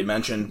I've already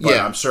mentioned, but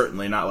I'm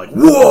certainly not like,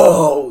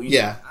 whoa!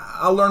 Yeah.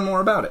 I'll learn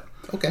more about it.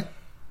 Okay.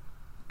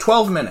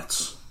 12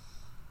 minutes.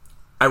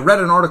 I read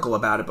an article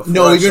about it before.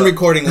 No, we've been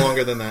recording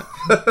longer than that.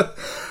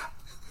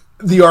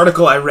 The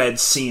article I read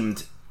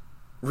seemed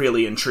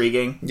really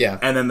intriguing. Yeah.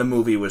 And then the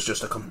movie was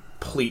just a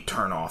complete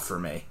turn-off for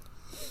me.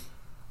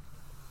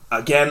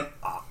 Again,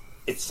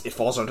 it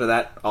falls under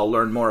that I'll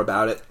learn more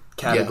about it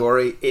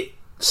category. Yeah. It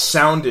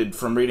sounded,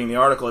 from reading the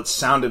article, it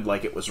sounded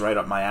like it was right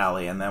up my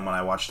alley, and then when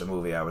I watched the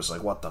movie, I was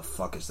like, what the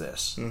fuck is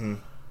this? Mm-hmm.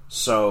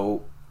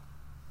 So,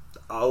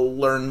 I'll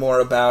learn more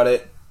about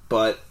it,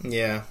 but...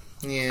 Yeah.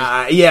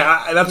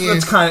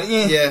 That's kind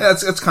of...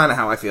 That's kind of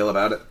how I feel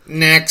about it.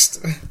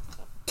 Next.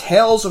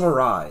 Tales of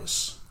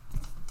Arise.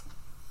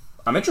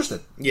 I'm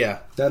interested. Yeah.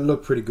 That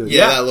looked pretty good.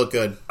 Yeah, that looked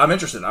good. I'm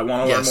interested. I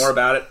want to learn more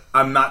about it.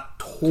 I'm not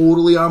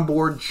totally on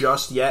board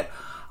just yet.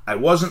 I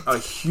wasn't a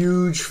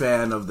huge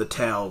fan of the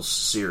Tales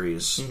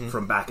series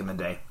from back in the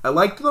day. I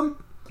liked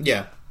them.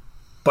 Yeah.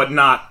 But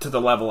not to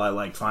the level I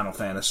liked Final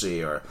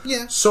Fantasy or...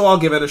 Yeah. So I'll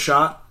give it a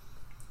shot.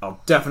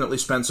 I'll definitely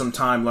spend some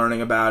time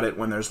learning about it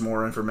when there's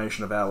more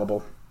information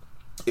available.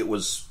 It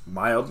was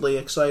mildly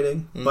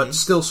exciting, but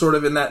still sort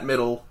of in that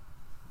middle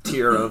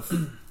tier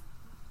of...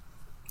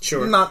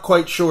 Sure. Not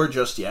quite sure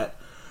just yet,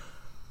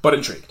 but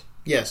intrigued.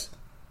 Yes.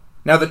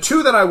 Now, the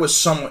two that I was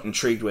somewhat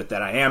intrigued with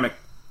that I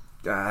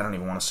don't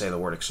even want to say the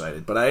word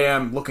excited, but I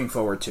am looking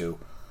forward to.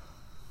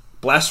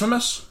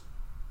 Blasphemous?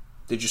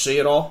 Did you see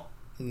it all?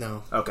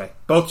 No. Okay.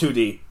 Both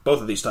 2D. Both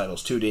of these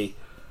titles, 2D.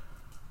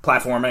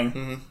 Platforming.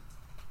 Mm-hmm.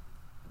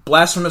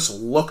 Blasphemous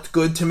looked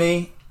good to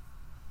me,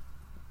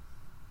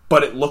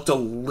 but it looked a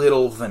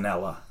little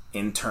vanilla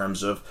in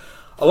terms of...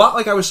 A lot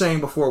like I was saying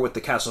before with the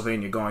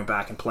Castlevania, going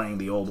back and playing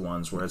the old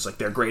ones, where it's like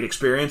they're great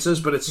experiences,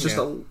 but it's just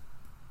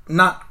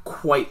not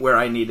quite where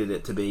I needed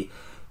it to be.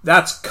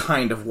 That's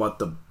kind of what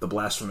the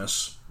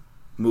Blasphemous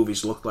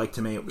movies looked like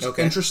to me. It was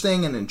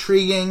interesting and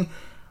intriguing,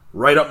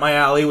 right up my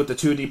alley with the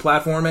 2D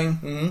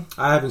platforming. Mm-hmm.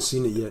 I haven't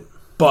seen it yet.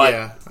 But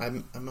yeah,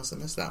 I must have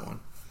missed that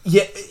one.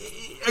 Yeah,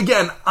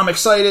 again, I'm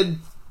excited,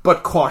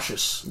 but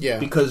cautious. Yeah.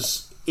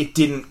 Because it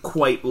didn't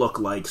quite look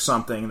like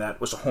something that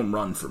was a home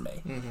run for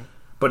me. Mm-hmm.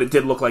 But it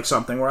did look like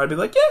something where I'd be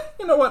like, yeah,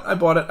 you know what? I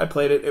bought it. I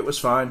played it. It was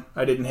fine.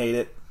 I didn't hate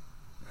it.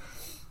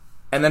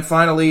 And then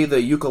finally, the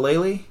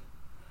Yooka-Laylee.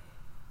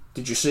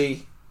 Did you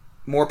see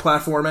more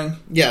platforming.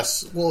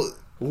 Yes. Well,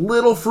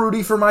 Little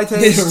fruity for my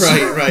taste.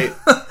 right.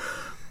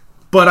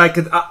 But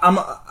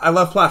I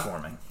love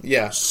platforming.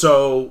 Yeah.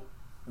 So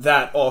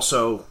that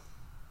also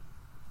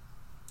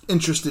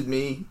interested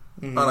me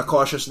on a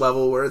cautious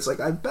level where it's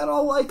like, I bet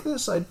I'll like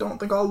this. I don't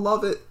think I'll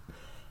love it.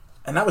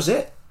 And that was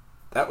it.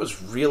 That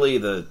was really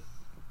the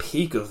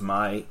peak of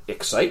my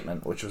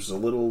excitement, which was a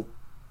little,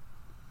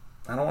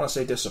 I don't want to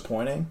say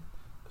disappointing,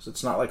 because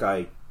it's not like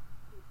I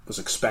was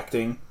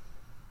expecting,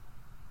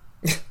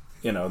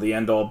 the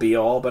end-all,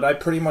 be-all, but I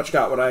pretty much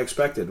got what I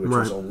expected, which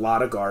was a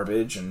lot of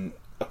garbage and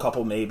a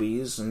couple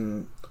maybes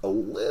and a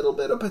little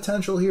bit of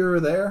potential here or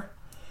there.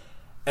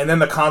 And then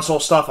the console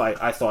stuff,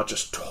 I thought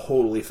just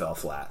totally fell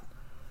flat.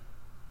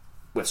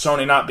 With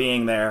Sony not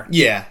being there,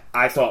 Yeah.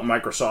 I thought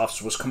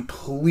Microsoft's was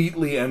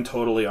completely and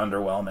totally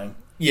underwhelming.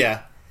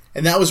 Yeah.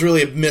 And that was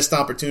really a missed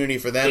opportunity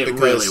for them It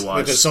because, really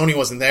was. because Sony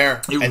wasn't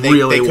there. It and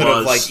really they could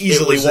have was.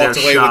 easily It was walked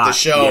their away with the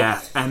shot. show.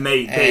 Yeah, and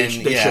they yeah.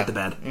 shit the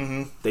bed.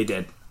 Mm-hmm. They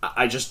did.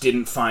 I just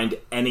didn't find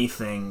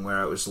anything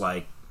where it was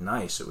like,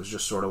 nice. It was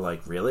just sort of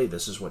like, really?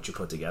 This is what you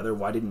put together?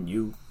 Why didn't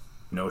you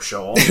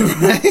show all?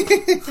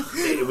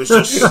 It was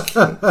just...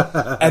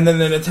 And then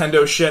the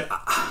Nintendo shit,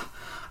 I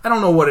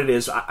don't know what it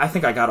is. I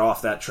think I got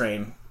off that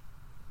train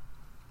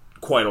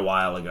quite a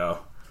while ago.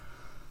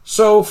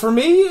 So for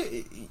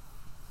me,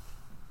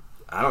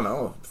 I don't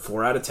know,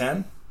 4 out of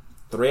 10?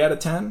 3 out of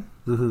 10?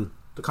 Mm-hmm.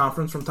 The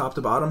conference from top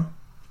to bottom?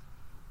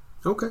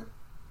 Okay.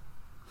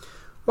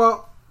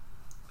 Well,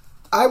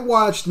 I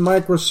watched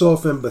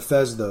Microsoft and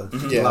Bethesda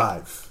Yeah.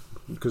 live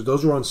because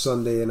those were on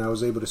Sunday, and I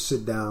was able to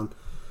sit down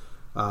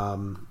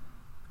and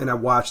I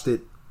watched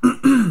it.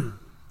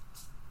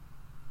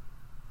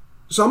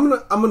 So I'm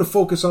gonna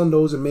focus on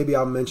those, and maybe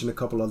I'll mention a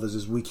couple others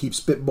as we keep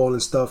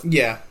spitballing stuff.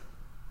 Yeah.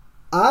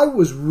 I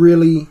was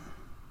really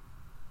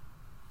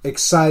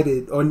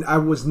excited, or I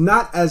was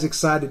not as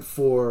excited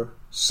for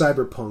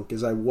Cyberpunk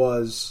as I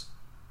was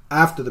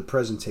after the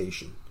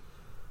presentation.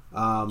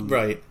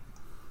 Right.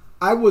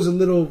 I was a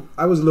little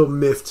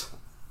miffed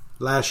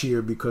last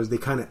year because they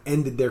kind of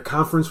ended their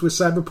conference with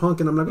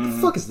Cyberpunk, and I'm like, what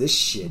the fuck is this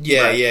shit?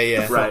 Yeah, Right. yeah, Get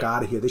yeah. the fuck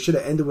out of here. They should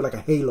have ended with like a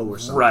Halo or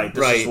something. Right.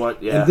 This Right. is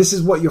what, yeah. And this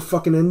is what you're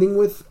fucking ending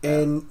with?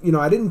 And,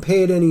 I didn't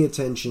pay it any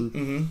attention.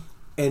 Mm-hmm.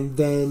 And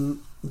then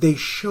they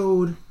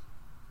showed,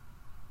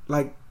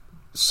 like,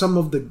 some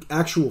of the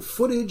actual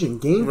footage and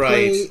gameplay.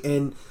 Right.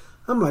 And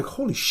I'm like,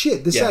 holy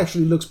shit, this Yeah.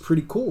 actually looks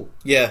pretty cool.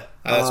 Yeah.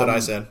 That's what I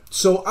said.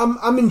 So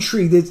I'm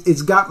intrigued.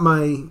 It's got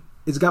my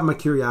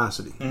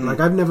curiosity. Like,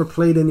 I've never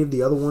played any of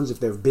the other ones. If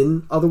there have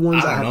been other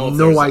ones, I I don't know have if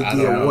no there's- I don't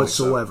idea know,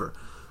 whatsoever.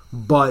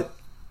 But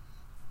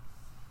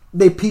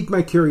they piqued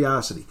my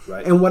curiosity.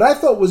 Right. And what I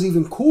thought was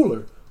even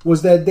cooler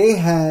was that they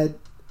had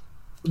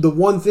the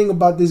one thing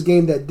about this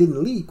game that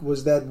didn't leak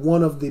was that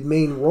one of the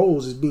main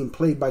roles is being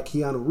played by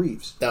Keanu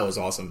Reeves. That was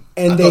awesome.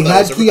 And I they thought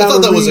that had was I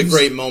thought that was a Reeves-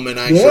 great moment,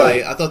 actually.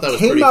 Yeah. I thought that was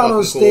Came pretty out fucking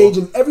on cool. stage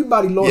and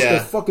everybody lost Yeah. their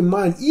fucking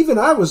mind. Even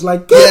I was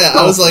like, get Yeah, the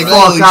I was like,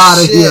 fuck holy out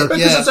of shit. here. Because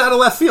Yeah. it's out of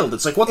left field.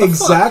 It's like, what the fuck?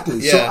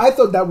 Exactly. So Yeah. I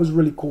thought that was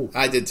really cool.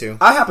 I did too.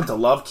 I happen to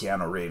love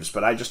Keanu Reeves,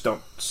 but I just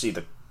don't see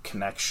the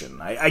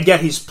connection. I get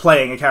he's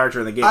playing a character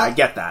in the game. I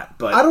get that,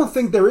 but I don't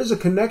think there is a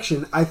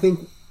connection. I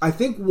think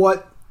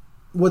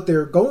what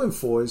they're going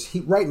for is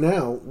he right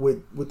now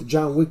with the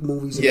John Wick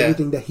movies and Yeah.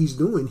 everything that he's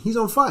doing, he's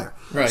on fire.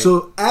 Right.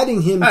 So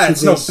adding him to it's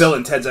this, no Bill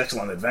and Ted's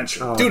Excellent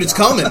Adventure. Dude, it's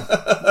coming.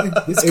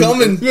 It's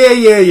coming.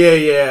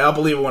 Yeah. I'll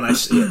believe it when I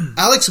see it.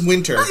 Alex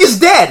Winter He's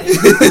dead. is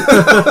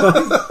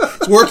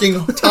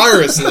working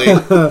tirelessly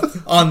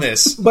on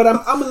this. But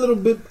I'm a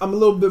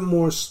little bit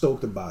more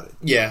stoked about it.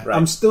 Yeah. Right.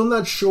 I'm still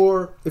not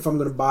sure if I'm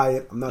going to buy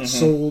it. I'm not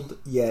sold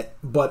yet,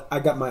 but I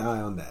got my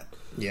eye on that.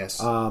 Yes.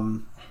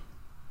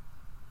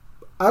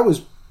 I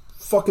was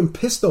fucking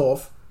pissed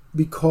off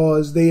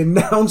because they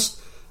announced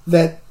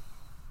that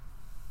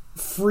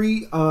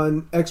free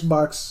on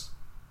Xbox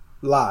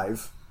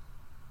Live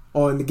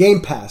on the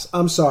Game Pass,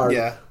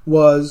 Yeah.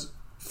 was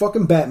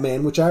fucking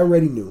Batman, which I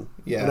already knew.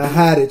 Yeah. And I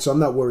had it, so I'm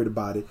not worried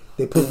about it.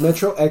 They put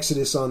Metro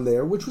Exodus on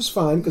there, which was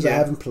fine because I Yeah.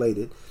 haven't played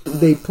it.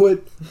 They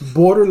put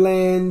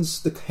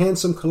Borderlands, the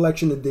Handsome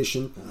Collection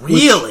Edition. which-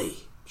 Really?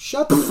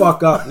 Shut the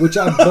fuck up. Which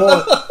I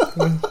bought.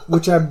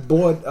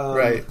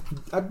 Right.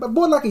 I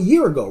bought like a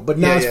year ago, but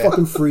now Yeah, it's yeah.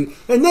 fucking free.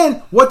 And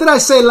then what did I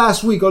say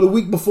last week or the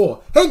week before?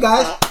 Hey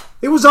guys,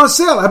 it was on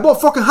sale. I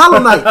bought fucking Hollow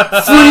Knight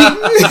free,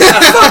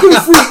 fucking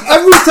free.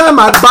 Every time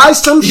I buy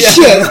some shit,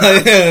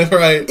 Yeah,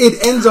 right.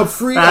 it ends up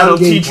free. That'll on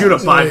Game teach you to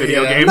Pass. buy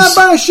video Yeah. I'm games. not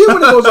buying shit when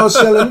it goes on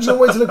sale. I'm just gonna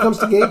wait till it comes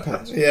to Game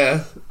Pass.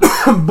 Yeah.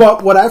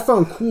 But what I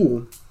found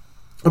cool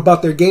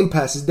about their Game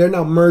Pass is they're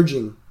now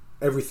merging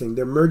everything.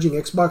 They're merging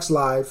Xbox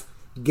Live,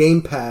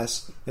 Game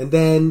Pass, and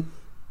then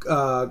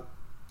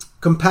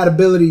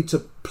compatibility to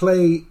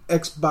play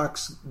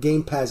Xbox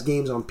Game Pass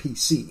games on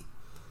PC.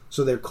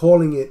 So they're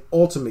calling it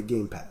Ultimate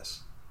Game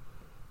Pass.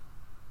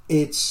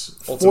 It's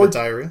Ultimate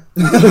Diarrhea.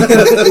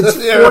 it's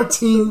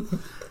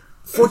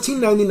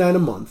 $14.99 a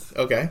month,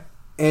 Okay.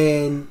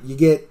 and you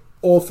get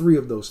all three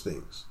of those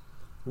things.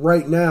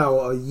 Right now,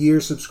 a year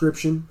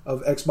subscription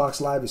of Xbox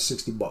Live is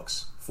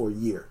 $60 for a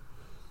year.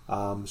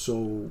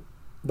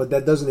 But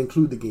that doesn't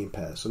include the Game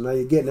Pass. So now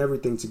you're getting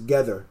everything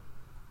together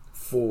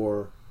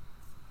for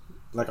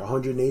like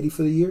 $180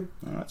 for the year.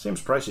 That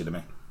seems pricey to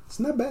me. It's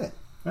not bad.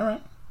 All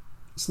right.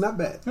 It's not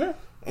bad. Yeah.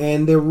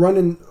 And they're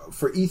running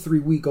for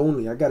E3 week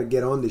only. I got to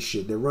get on this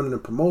shit. They're running a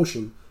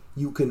promotion.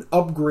 You can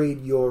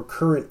upgrade your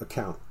current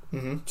account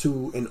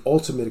to an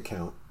Ultimate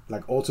account,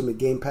 like Ultimate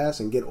Game Pass,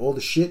 and get all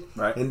the shit.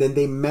 Right. And then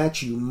they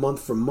match you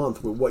month for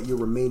month with what your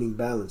remaining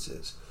balance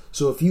is.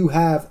 So if you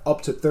have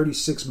up to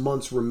 36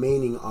 months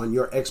remaining on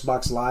your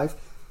Xbox Live,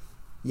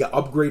 you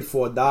upgrade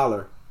for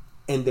 $1,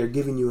 and they're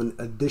giving you an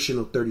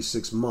additional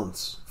 36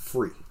 months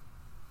free.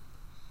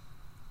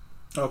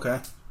 Okay.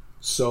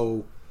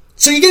 So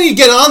you need to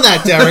get on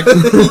that, Derek. Why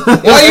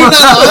are you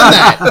not on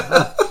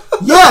that?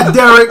 yeah,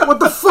 Derek, what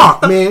the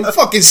fuck, man?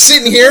 Fucking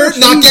sitting here,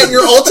 not getting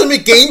your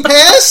Ultimate Game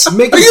Pass? Are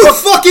Making you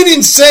fucking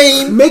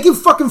insane? Making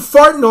fucking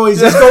fart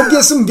noises. Go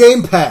get some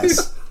Game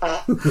Pass.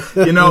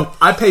 You know,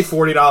 I pay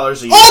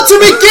 $40 a year.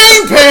 Ultimate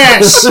Game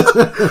Pass!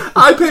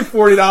 I pay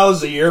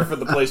 $40 a year for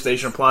the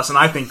PlayStation Plus, and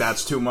I think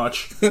that's too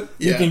much. Yeah.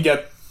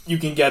 You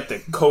can get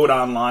the code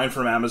online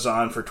from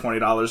Amazon for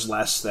 $20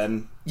 less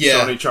than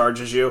Yeah. Sony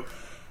charges you.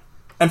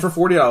 And for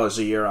 $40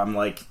 a year, I'm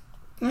like,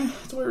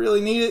 do I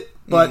really need it?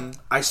 But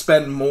I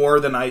spend more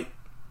than I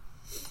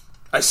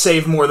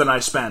save more than I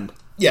spend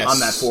on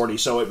that 40,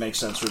 so it makes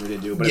sense for me to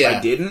do. But if I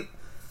didn't,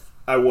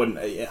 I wouldn't.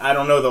 I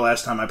don't know the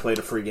last time I played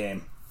a free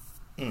game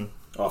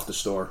off the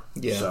store.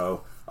 Yeah.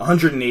 So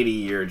 $180 a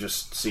year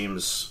just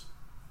seems...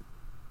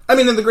 I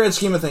mean, in the grand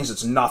scheme of things,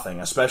 it's nothing,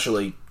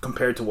 especially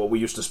compared to what we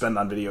used to spend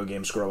on video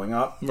games growing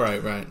up.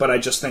 Right. But I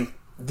just think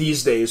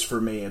these days,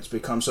 for me, I've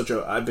become such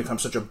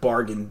a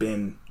bargain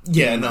bin.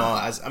 Yeah, no,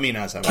 as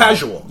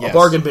Casual. Yes. A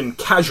bargain bin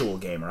casual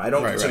gamer. I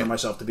don't Right, consider right.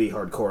 myself to be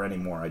hardcore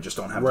anymore. I just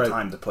don't have Right. the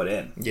time to put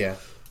in. Yeah.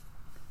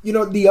 You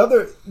know, the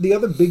other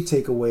big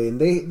takeaway, and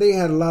they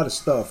had a lot of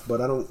stuff,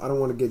 but I don't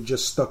want to get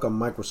just stuck on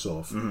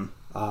Microsoft.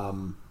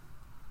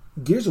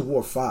 Gears of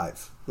War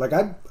 5. Like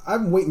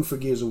I'm waiting for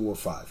Gears of War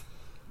 5.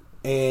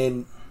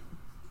 And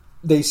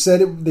they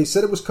said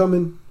it was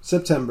coming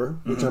September,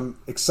 which I'm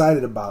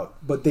excited about,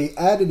 but they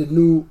added a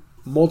new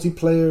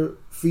multiplayer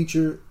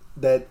feature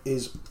that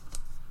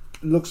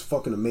looks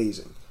fucking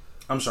amazing.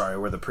 I'm sorry,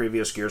 were the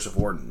previous Gears of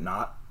War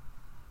not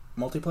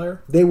multiplayer?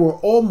 They were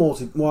all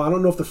well, I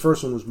don't know if the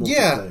first one was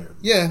multiplayer.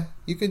 Yeah,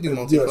 you could do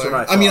multiplayer. that's what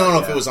I I mean, I don't know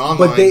thought, if it was But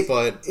online,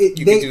 but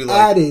you could do like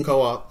added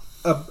co-op.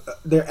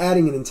 They're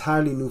adding an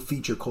entirely new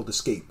feature called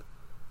Escape,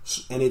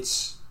 and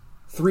it's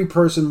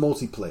 3-person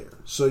multiplayer.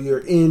 So you're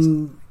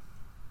in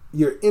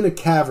a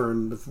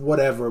cavern with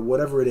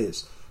whatever it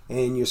is,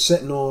 and you're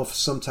setting off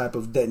some type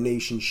of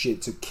detonation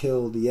shit to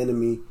kill the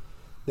enemy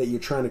that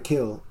you're trying to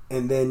kill,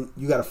 and then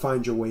you got to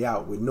find your way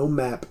out with no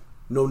map,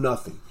 no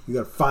nothing. You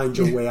got to find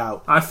your way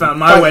out. I found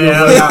my way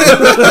out.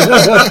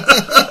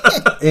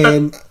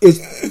 And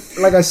it's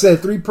like I said,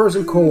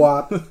 3-person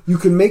co-op. You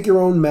can make your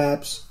own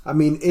maps. I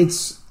mean,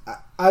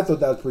 I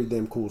thought that was pretty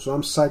damn cool, so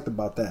I'm psyched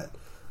about that.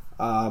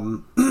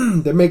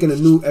 They're making a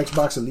new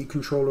Xbox Elite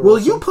controller. Will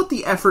also. you put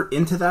the effort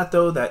into that,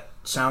 though? That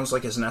sounds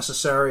like is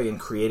necessary in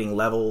creating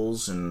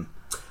levels and...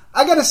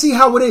 I gotta see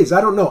how it is.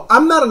 I don't know.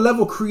 I'm not a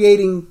level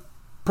creating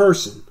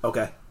person.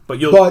 Okay. But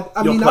you'll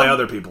play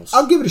other people's.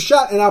 I'll give it a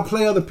shot, and I'll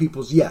play other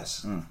people's,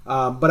 yes.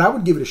 But I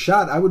would give it a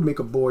shot. I would make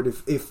a board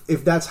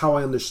if that's how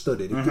I understood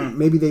it.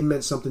 Maybe they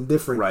meant something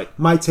different. Right.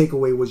 My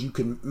takeaway was you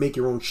can make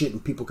your own shit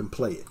and people can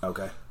play it.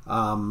 Okay.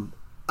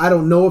 I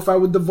don't know if I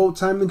would devote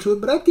time into it,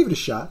 but I'd give it a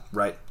shot.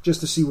 Right. Just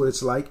to see what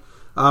it's like.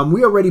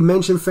 We already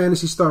mentioned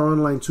Phantasy Star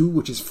Online 2,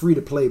 which is free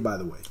to play, by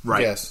the way.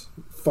 Right. Yes.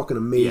 Fucking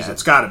amazing. Yeah,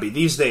 it's got to be.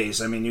 These days,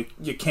 I mean,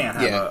 you can't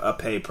have a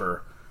pay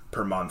per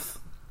month.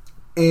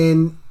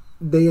 And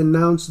they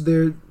announced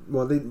they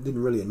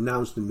didn't really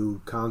announce the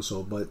new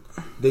console, but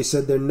they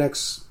said their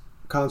next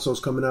console's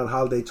coming out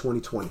holiday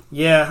 2020.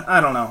 Yeah,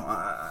 I don't know.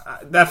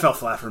 That fell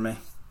flat for me.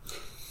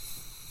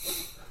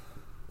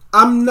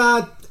 I'm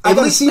not... I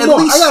gotta see at more.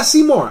 least- I gotta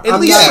see more. At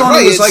least Sony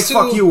right, was it's like, too-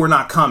 fuck you, we're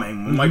not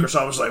coming. When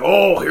Microsoft was like,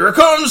 oh, here it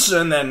comes,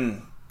 and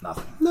then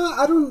nothing. No,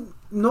 I don't...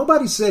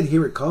 Nobody said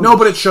here it comes. No,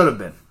 but it should have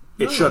been.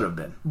 It should have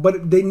been.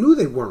 But they knew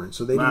they weren't,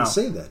 so they Wow. didn't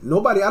say that.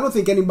 Nobody... I don't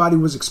think anybody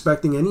was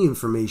expecting any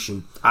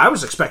information. I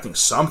was expecting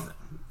something,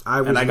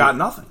 and I got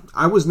nothing.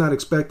 I was not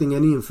expecting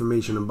any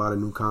information about a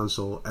new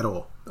console at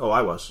all. Oh,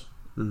 I was.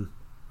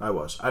 I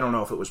was. I don't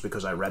know if it was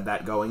because I read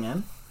that going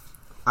in.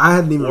 I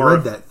hadn't even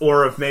read that.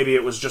 Or if maybe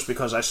it was just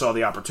because I saw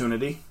the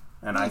opportunity,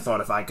 and I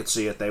thought if I could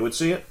see it, they would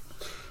see it.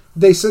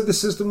 They said the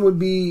system would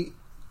be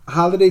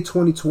holiday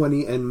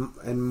 2020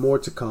 and more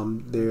to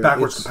come.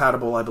 Backwards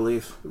compatible, I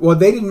believe. Well,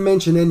 they didn't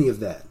mention any of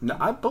that. No,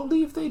 I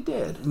believe they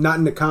did. Not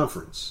in the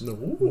conference.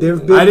 No.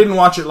 I didn't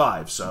watch it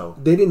live, so...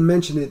 They didn't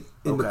mention it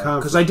in the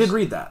conference. Because I did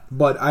read that.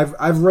 But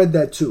I've read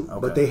that too.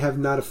 Okay. But they have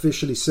not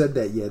officially said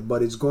that yet.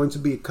 But it's going to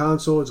be a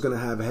console. It's going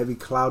to have a heavy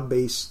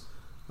cloud-based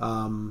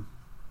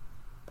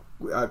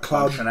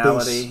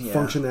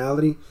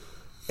functionality.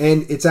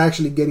 And it's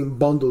actually getting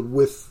bundled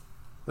with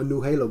a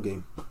new Halo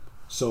game.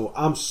 So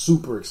I'm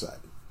super excited.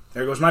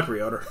 There goes my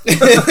pre-order. You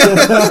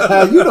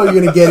know you're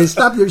gonna get it.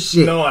 Stop your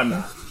shit. No, I'm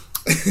not.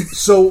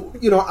 So,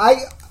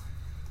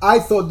 I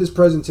thought this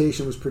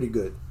presentation was pretty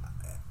good.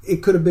 It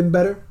could have been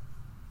better.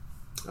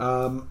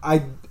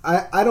 I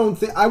don't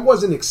think I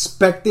wasn't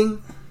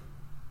expecting.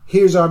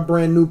 Here's our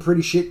brand new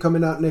pretty shit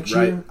coming out next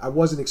year. I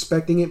wasn't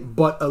expecting it,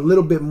 but a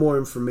little bit more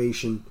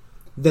information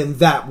than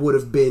that would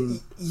have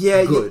been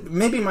good.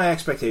 Maybe my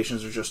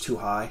expectations are just too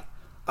high.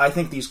 I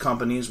think these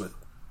companies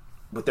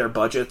with their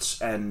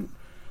budgets and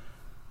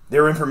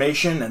their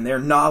information and their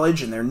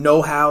knowledge and their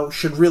know-how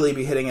should really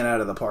be hitting it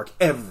out of the park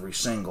every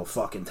single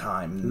fucking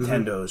time.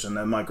 Nintendo's and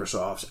the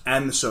Microsofts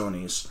and the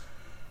Sonys.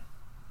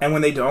 And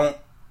when they don't,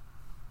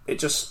 it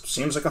just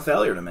seems like a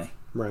failure to me.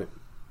 Right.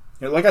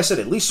 Like I said,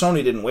 at least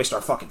Sony didn't waste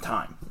our fucking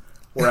time.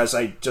 Whereas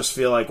I just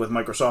feel like with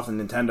Microsoft and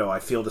Nintendo, I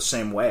feel the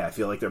same way. I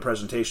feel like their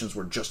presentations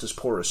were just as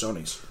poor as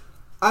Sony's.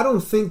 I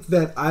don't think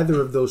that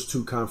either of those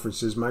two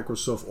conferences,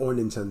 Microsoft or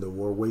Nintendo,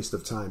 were a waste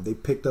of time. They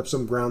picked up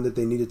some ground that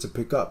they needed to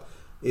pick up.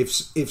 If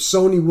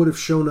Sony would have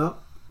shown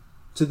up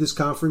to this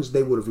conference,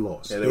 they would have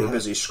lost. Yeah, they were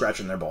busy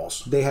scratching their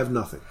balls. They have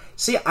nothing.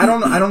 See, I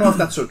don't know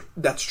if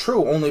that's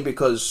true, only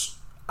because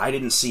I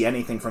didn't see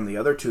anything from the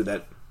other two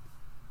that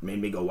made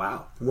me go,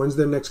 wow. When's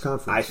their next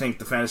conference? I think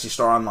the Phantasy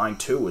Star Online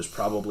 2 was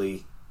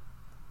probably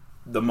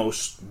the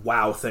most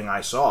wow thing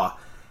I saw.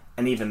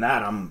 And even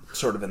that, I'm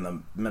sort of in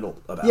the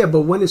middle about. Yeah,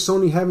 but when is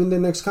Sony having their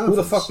next conference?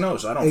 Who the fuck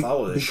knows? I don't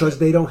follow this because shit.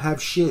 they don't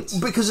have shit.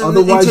 Because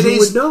otherwise in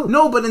today's, you would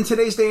know. No, but in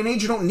today's day and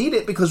age, you don't need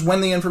it because when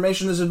the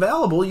information is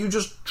available, you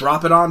just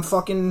drop it on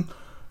fucking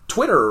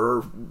Twitter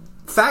or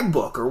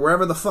Fagbook or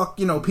wherever the fuck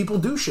people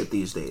do shit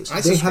these days.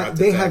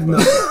 They have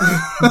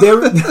nothing.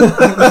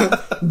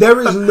 There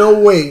is no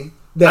way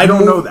that I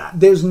don't know that.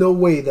 There's no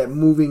way that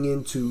moving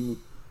into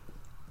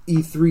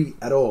E3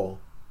 at all,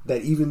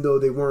 that even though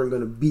they weren't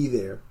going to be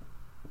there,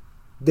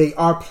 they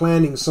are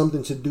planning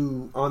something to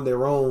do on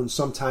their own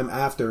sometime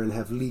after and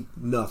have leaked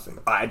nothing.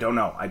 I don't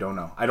know. I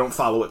don't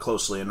follow it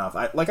closely enough.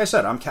 Like I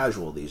said, I'm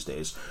casual these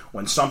days.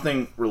 When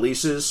something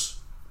releases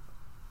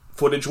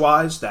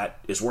footage-wise that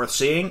is worth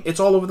seeing, it's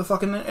all over the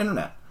fucking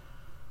internet.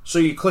 So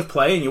you click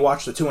play and you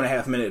watch the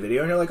 2.5-minute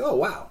video and you're like, oh,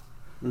 wow.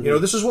 Mm-hmm.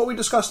 This is what we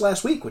discussed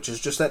last week, which is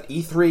just that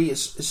E3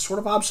 is sort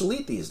of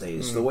obsolete these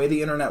days. Mm-hmm. The way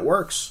the internet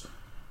works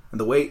and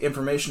the way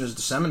information is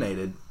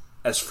disseminated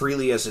as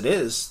freely as it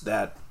is,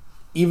 that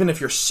even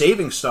if you're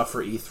saving stuff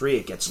for E3,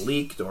 it gets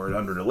leaked or it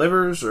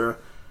underdelivers.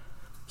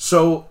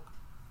 So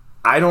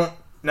I don't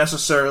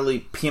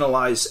necessarily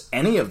penalize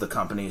any of the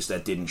companies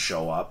that didn't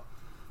show up,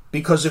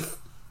 because if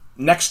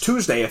next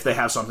Tuesday, if they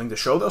have something to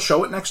show, they'll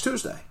show it next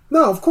Tuesday.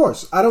 No, of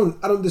course. I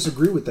don't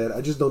disagree with that. I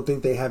just don't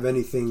think they have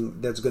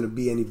anything that's going to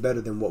be any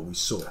better than what we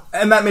saw.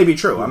 And that may be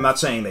true. I'm not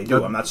saying they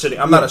do. I'm not a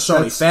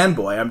Sony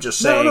fanboy. I'm just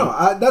saying.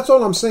 No. That's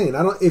all I'm saying.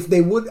 If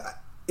they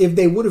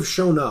would have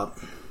shown up,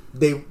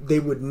 they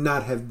would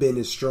not have been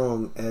as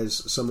strong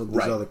as some of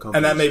these other companies.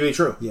 And that may be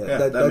true.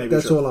 Yeah,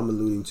 that's all I'm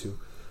alluding to.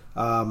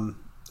 And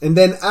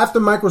then after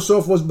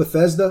Microsoft was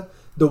Bethesda,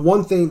 the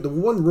one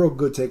real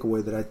good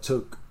takeaway that I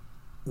took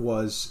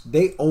was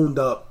they owned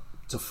up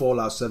to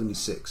Fallout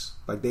 76.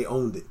 Like, they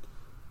owned it.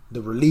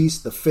 The release,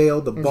 the fail,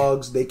 the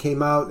bugs, they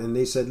came out and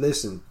they said,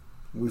 listen,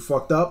 we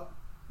fucked up.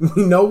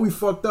 We know we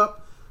fucked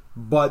up,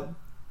 but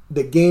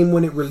the game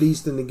when it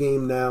released and the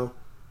game now,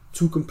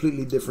 two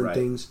completely different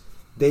things.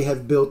 They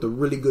have built a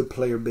really good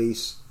player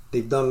base.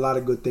 They've done a lot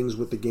of good things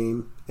with the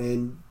game,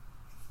 and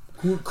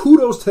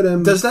kudos to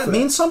them. Does that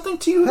mean something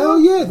to you? Hell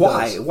yeah.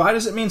 Why? Why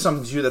does it mean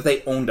something to you that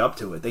they owned up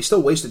to it? They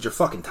still wasted your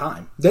fucking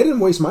time. They didn't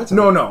waste my time.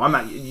 No, I'm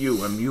not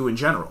you. I'm you in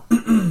general.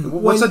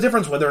 What's the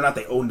difference whether or not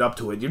they owned up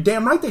to it? You're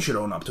damn right they should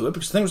own up to it,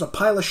 because the thing was a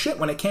pile of shit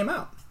when it came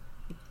out.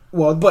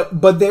 Well,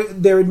 but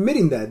they're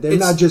admitting that. They're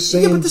not just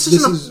saying but this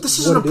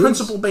isn't a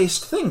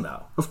principle-based thing,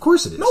 though. Of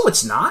course it is. No,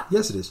 it's not.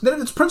 Yes, it is.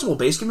 Then it's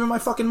principle-based. Give me my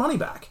fucking money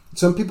back.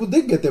 Some people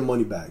did get their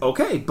money back.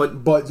 Okay,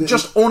 but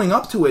just owning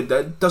up to it,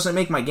 that doesn't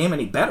make my game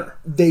any better.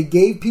 They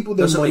gave people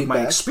their money back. Doesn't make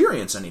my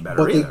experience any better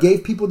But either. they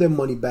gave people their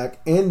money back,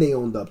 and they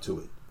owned up to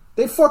it.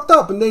 They fucked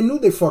up, and they knew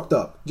they fucked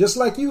up. Just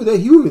like you, they're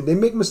human. They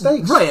make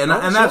mistakes. Right, and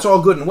that's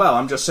all good and well.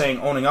 I'm just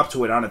saying owning up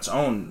to it on its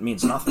own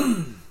means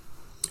nothing.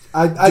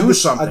 Do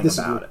something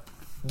about it.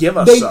 Give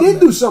us something. They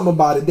did do something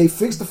about it. They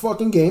fixed the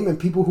fucking game, and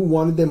people who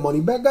wanted their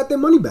money back got their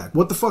money back.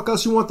 What the fuck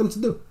else you want them to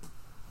do?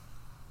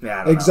 Yeah,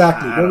 I don't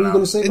exactly. know. What were you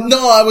going to say about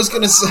No, I was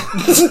going to say...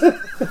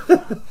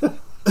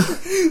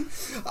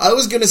 I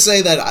was going to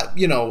say that,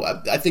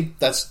 I think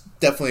that's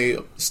definitely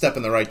a step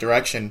in the right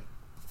direction.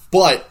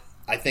 But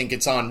I think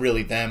it's on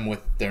really them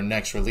with their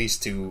next release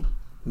to...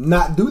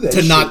 not do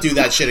that not do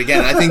that shit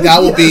again. I think that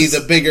will be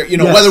the bigger...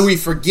 whether we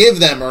forgive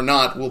them or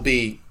not will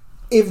be...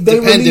 If they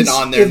dependent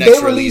on their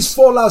next release release.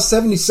 Fallout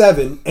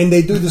 77 and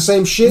they do the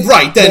same shit,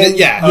 right? Then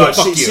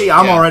fuck you. See,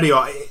 I'm already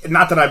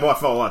not that I bought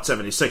Fallout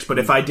 76, but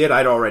if I did,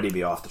 I'd already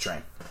be off the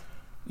train.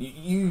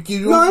 You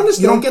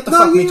don't get to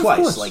fuck me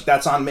twice. Like,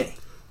 that's on me.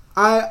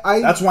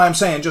 That's why I'm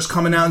saying, just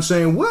coming out and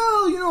saying,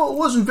 well, it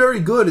wasn't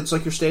very good. It's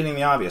like you're stating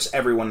the obvious.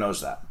 Everyone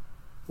knows that.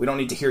 We don't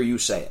need to hear you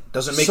say it.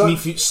 Doesn't make Some- me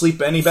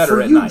sleep any better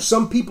For at you, night.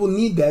 some people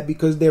need that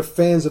because they're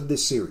fans of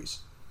this series.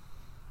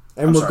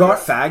 And I'm sorry,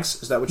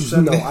 fags? Is that what you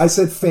said? No, I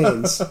said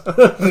fans.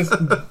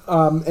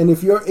 And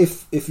if you're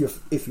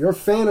a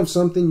fan of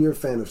something, you're a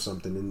fan of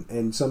something.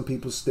 And some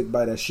people stick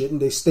by that shit, and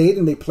they stayed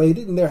and they played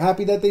it, and they're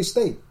happy that they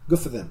stayed. Good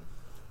for them.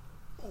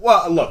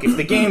 Well, look, if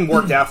the game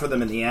worked out for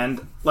them in the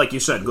end, like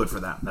you said, good for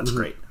them. That's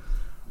great.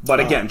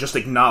 But again, just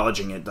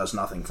acknowledging it does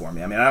nothing for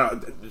me. I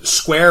mean,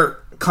 Square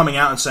coming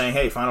out and saying,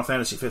 "Hey, Final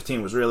Fantasy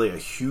 15 was really a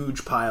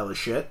huge pile of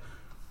shit,"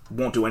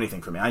 won't do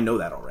anything for me. I know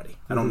that already.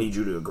 I don't need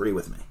you to agree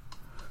with me.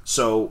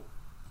 So,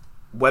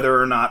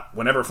 whether or not,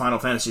 whenever Final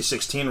Fantasy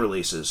 16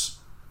 releases,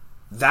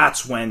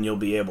 that's when you'll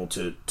be able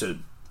to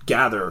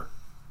gather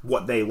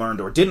what they learned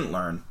or didn't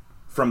learn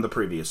from the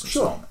previous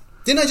installment.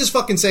 Didn't I just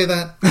fucking say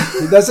that?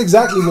 That's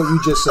exactly what you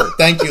just said.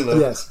 Thank you,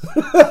 Lou. Yes.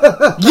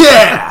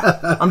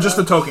 Yeah! I'm just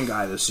a token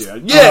guy this year.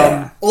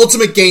 Yeah!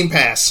 Ultimate Game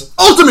Pass.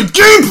 Ultimate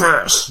Game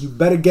Pass! You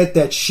better get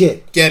that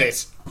shit. Get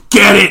it.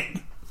 Get it!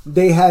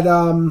 They had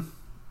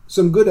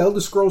some good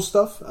Elder Scrolls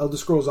stuff, Elder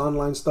Scrolls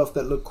Online stuff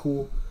that looked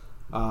cool.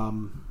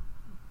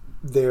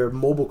 Their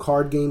mobile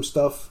card game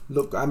stuff.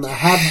 Look, I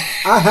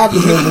have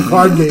the mobile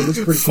card game.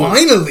 It's pretty cool.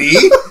 Finally!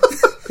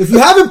 If you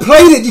haven't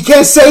played it, you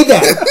can't say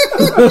that.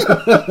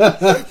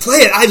 Play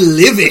it. I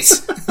live it.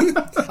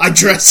 I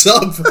dress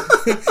up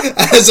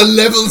as a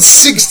level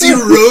 60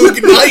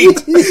 rogue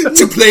knight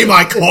to play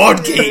my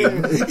card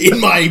game in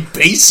my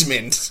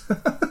basement.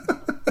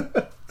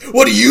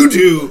 What do you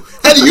do?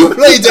 How do you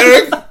play,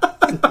 Derek?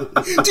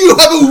 Do you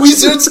have a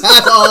wizard's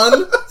hat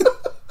on?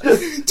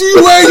 Do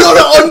you wear your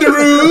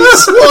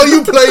underoos while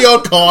you play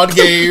your card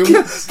game?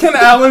 Can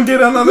Alan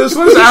get in on this?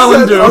 What does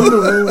Alan do?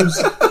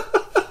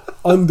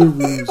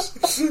 Underoos.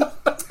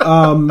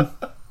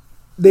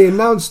 They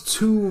announced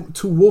two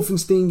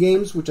Wolfenstein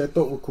games, which I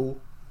thought were cool.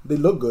 They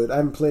look good. I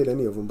haven't played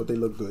any of them, but they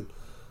look good.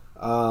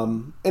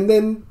 And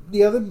then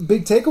the other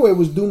big takeaway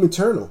was Doom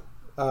Eternal.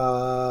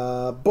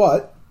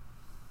 But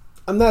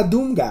I'm not a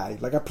Doom guy.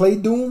 Like, I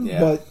played Doom,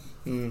 but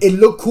it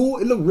looked cool.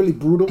 It looked really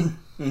brutal.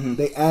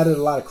 They added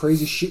a lot of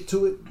crazy shit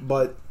to it,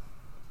 but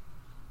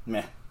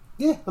meh.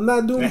 Yeah, I'm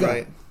not a Doom guy.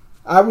 Right.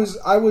 I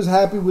was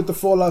happy with the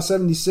Fallout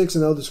 76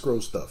 and Elder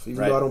Scrolls stuff,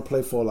 even though I don't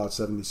play Fallout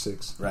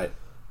 76. Right.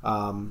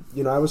 I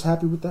was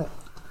happy with that.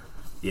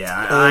 Yeah,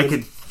 I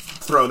could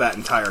throw that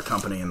entire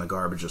company in the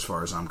garbage as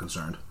far as I'm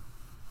concerned.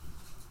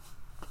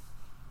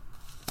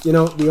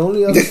 The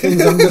only other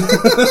things I'm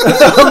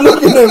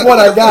looking at what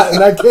I got,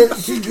 and I can't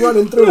keep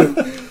running through it.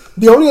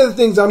 The only other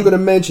things I'm going to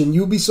mention,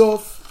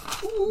 Ubisoft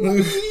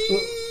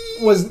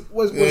was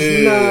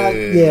not,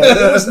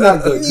 it was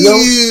not good.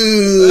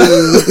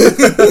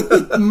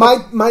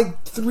 My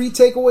three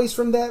takeaways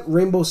from that: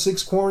 Rainbow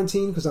Six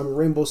Quarantine, because I'm a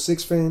Rainbow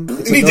Six fan.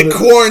 You need to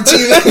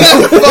quarantine that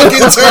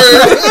fucking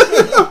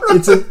turd.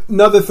 It's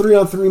another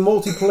 3-on-3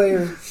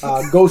 multiplayer.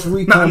 Ghost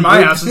Recon. Not in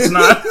my house, it's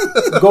not.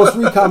 Ghost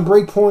Recon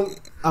Breakpoint.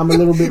 I'm a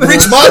little bit.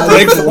 Reached my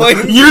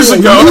breakpoint years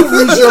ago. You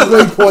reached your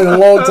breakpoint a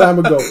long time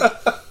ago.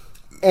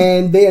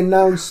 And they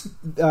announced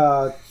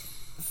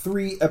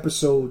 3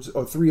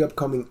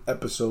 upcoming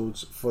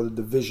episodes for the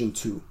Division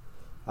 2.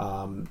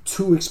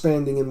 2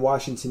 expanding in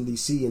Washington,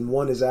 D.C., and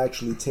 1 is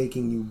actually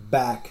taking you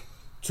back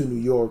to New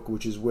York,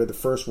 which is where the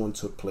first one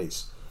took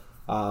place.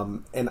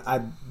 And I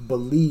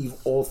believe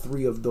all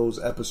 3 of those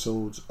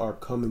episodes are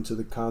coming to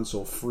the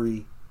console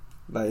free.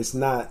 Like, it's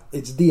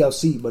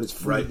DLC, but it's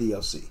free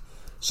DLC.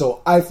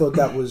 So I thought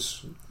that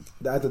was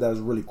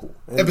really cool.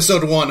 And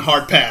Episode 1,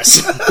 hard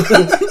pass.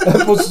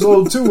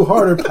 Episode 2,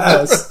 harder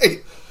pass.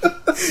 Right.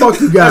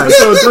 Fuck you guys.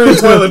 Episode 3,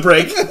 toilet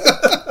break.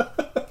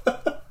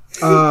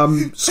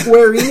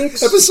 Square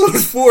Enix. Episode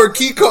 4,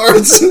 key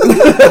cards.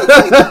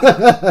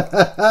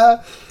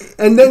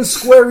 And then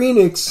Square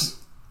Enix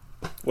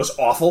Was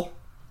awful.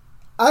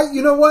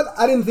 You know what?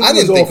 I didn't think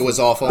it was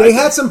awful. They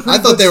had some pretty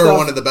I thought good they were stuff.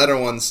 one of the better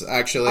ones,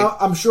 actually.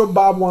 I'm sure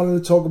Bob wanted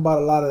to talk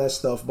about a lot of that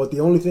stuff, but the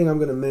only thing I'm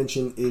going to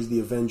mention is the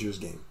Avengers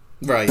game.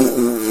 Right. It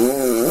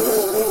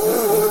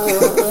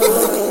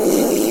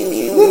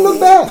didn't look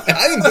bad.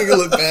 I didn't think it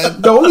looked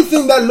bad. The only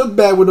thing that looked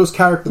bad were those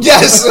characters.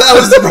 Yes, that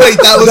was right.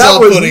 That was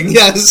off-putting.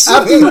 Yes.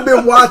 After you've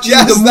been watching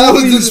Yes, the that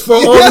was movies just- for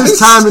all yes. this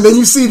time, and then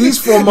you see these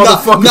 4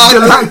 motherfuckers.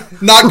 you're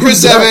like, Not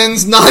Chris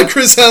Evans, not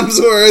Chris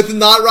Hemsworth,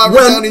 not Robert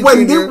Downey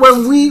Jr.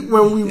 when we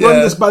run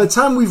this, by the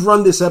time we've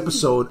run this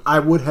episode, I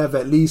would have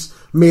at least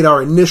made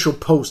our initial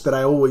post that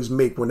I always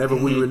make whenever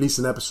we release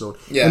an episode.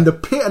 Yeah.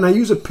 And I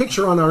use a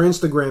picture on our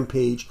Instagram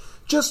page.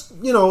 Just,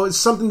 it's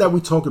something that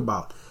we talk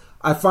about.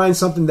 I find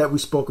something that we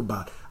spoke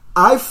about.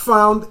 I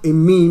found a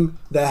meme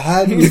that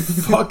had me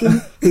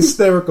fucking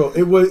hysterical.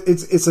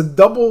 It's a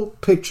double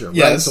picture, right?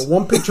 Yes. So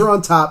one picture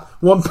on top,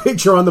 one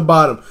picture on the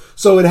bottom.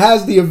 So it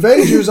has the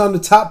Avengers on the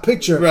top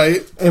picture,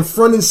 Right. And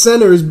front and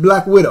center is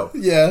Black Widow,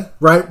 Yeah.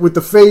 right, with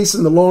the face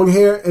and the long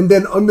hair, and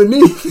then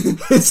underneath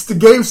it's the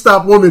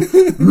GameStop woman,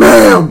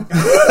 ma'am.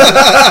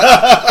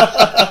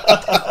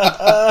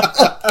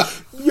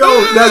 Yo,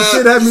 that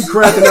shit had me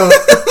cracking up.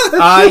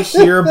 I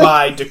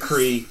hereby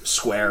decree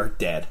Square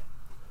dead.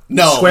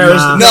 No. Square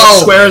is No.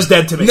 Square is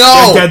dead to me.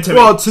 No. They're dead to me.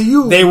 Well, to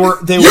you, They were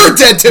You're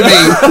dead to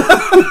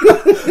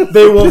me.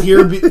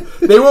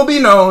 they will be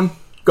known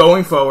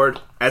going forward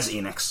as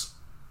Enix.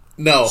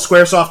 No.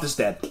 Squaresoft is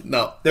dead.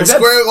 No. They're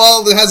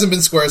Well, dead. it hasn't been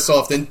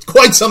Squaresoft in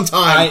quite some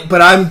time.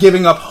 But I'm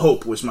giving up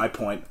hope. Was my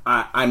point.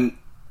 I'm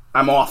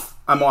off.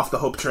 I'm off the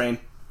hope train.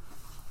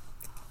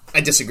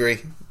 I disagree.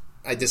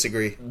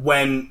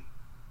 When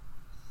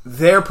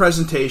their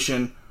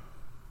presentation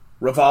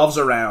revolves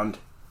around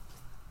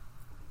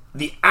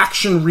the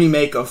action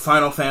remake of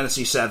Final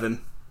Fantasy VII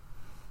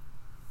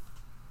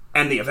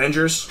and the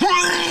Avengers.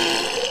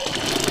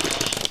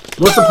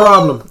 what's the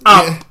problem?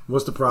 Yeah.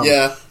 What's the problem?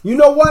 Yeah. You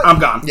know what? I'm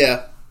gone.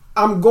 Yeah.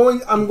 I'm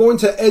going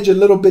to edge a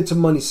little bit to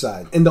money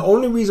side, and the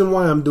only reason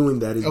why I'm doing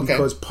that is Okay.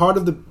 because part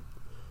of the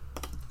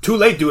Too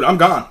late, dude. I'm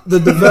gone.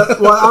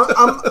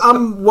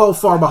 I'm well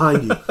far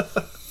behind you.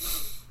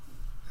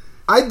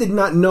 I did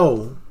not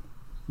know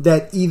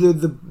that either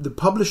the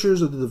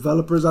publishers or the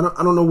developers, I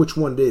don't know which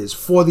one it is,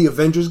 for the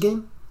Avengers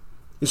game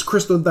is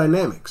Crystal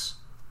Dynamics.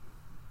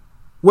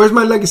 Where's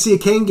my Legacy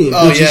of Kain game?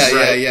 Oh,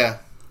 bitches? yeah.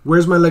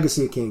 Where's my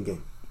Legacy of Kain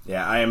game?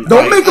 Yeah, I am.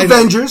 Don't make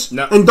Avengers,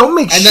 no. and don't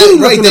make And shitty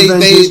that, right, looking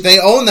Avengers. they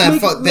own that.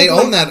 They Make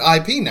own like-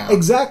 that IP now,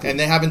 Exactly. and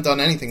they haven't done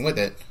anything with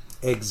it.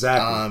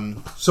 Exactly.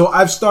 So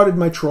I've started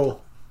my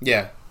troll.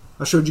 Yeah,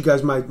 I showed you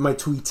guys my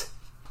tweet.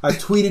 I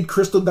tweeted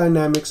Crystal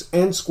Dynamics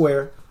and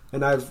Square,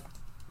 and I've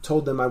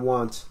told them I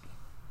want.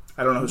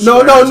 I don't know. Who No,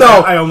 Square no, is. no.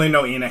 I only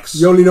know Enix.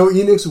 You only know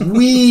Enix.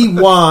 We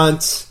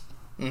want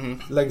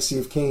Legacy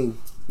of Kain.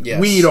 yes.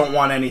 We don't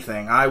want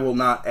anything. I will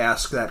not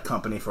ask that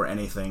company for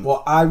anything.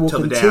 Well, I will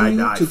till the day I continue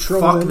die. to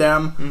troll Fuck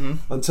them, them.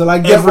 until I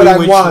get Every what I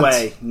which want.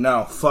 way.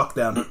 No, fuck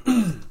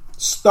them.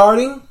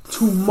 Starting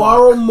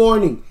tomorrow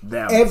morning,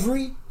 them.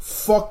 every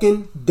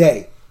fucking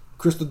day,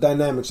 Crystal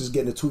Dynamics is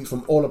getting a tweet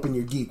from All Up in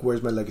Your Geek.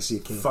 Where's my Legacy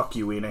of Kain? Fuck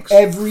you, Enix.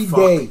 Every Fuck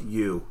day.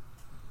 you.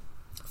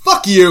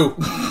 Fuck you.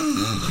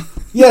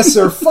 Yes,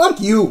 sir. Fuck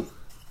you.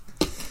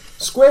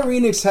 Square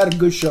Enix had a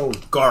good showing.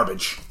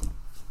 Garbage.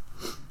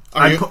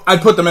 Are you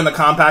I'd put them in the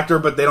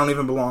compactor, but they don't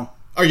even belong.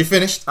 Are you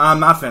finished? I'm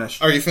not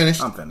finished. Are you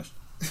finished? I'm finished.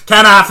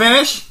 Can I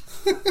finish?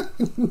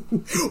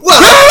 Well,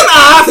 Can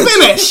I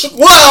finish?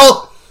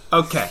 well.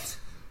 Okay.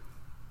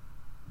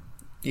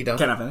 You done?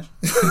 Can I finish?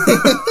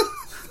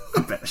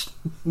 I'm finished.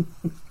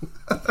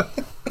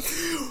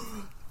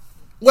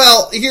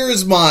 Well,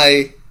 here's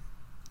my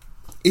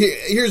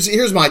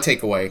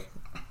takeaway.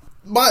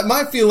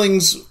 My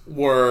feelings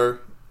were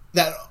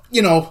that,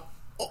 you know,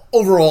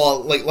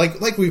 overall,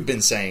 like we've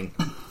been saying,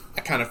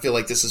 I kind of feel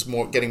like this is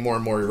getting more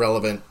and more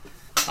irrelevant.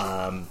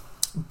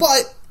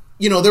 But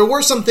you know, there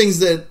were some things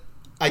that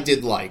I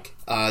did like.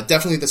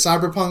 Definitely the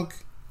Cyberpunk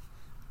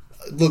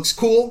looks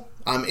cool.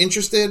 I'm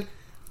interested.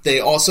 They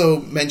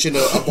also mentioned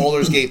a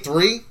Baldur's Gate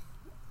 3.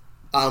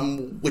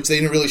 Which they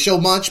didn't really show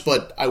much,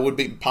 but I would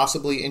be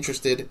possibly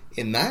interested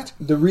in that.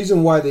 The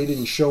reason why they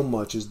didn't show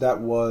much is that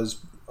was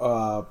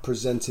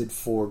presented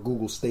for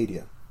Google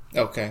Stadia,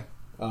 Okay.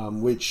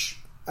 which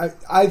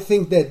I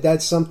think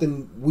that's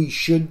something we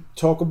should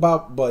talk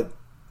about, but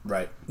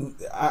Right.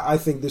 I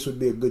think this would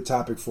be a good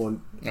topic for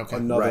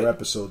another Right.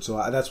 episode. So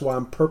that's why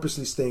I'm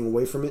purposely staying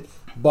away from it.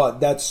 But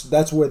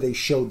that's where they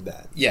showed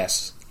that.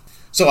 Yes.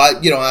 So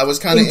I was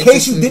kind of In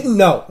case you didn't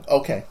know.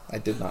 Okay, I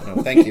did not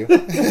know. Thank you.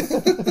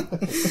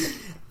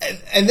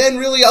 and then,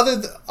 really,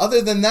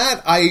 other than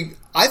that, I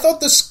thought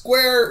the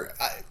Square,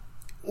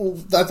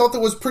 I thought that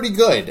was pretty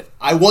good.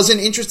 I wasn't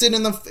interested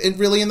in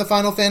the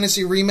Final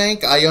Fantasy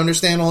remake. I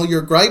understand all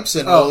your gripes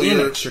and all Enix.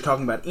 your You're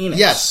talking about Enix.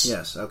 Yes.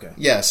 Yes. Okay.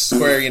 yes,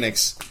 Square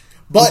Enix.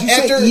 But Did you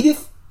after say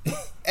Edith?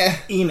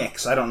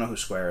 Enix. I don't know who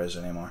Square is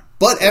anymore.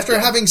 But after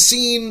having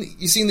seen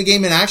the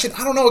game in action,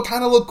 I don't know, it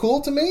kind of looked cool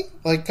to me.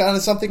 Like, kind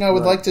of something I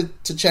would like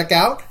to check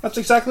out. That's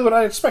exactly what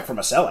I expect from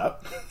a sellout.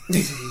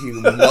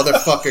 You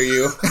motherfucker,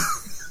 you.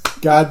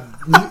 God,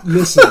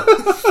 listen.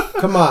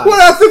 Come on.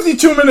 Well,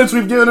 52 minutes,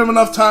 we've given him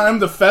enough time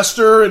to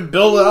fester and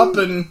build up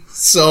and...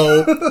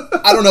 So,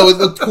 I don't know, it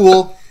looked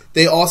cool.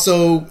 They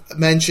also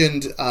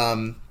mentioned,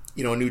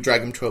 new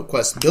Dragon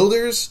Quest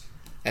builders.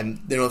 And,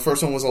 the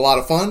first one was a lot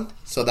of fun.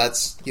 So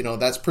that's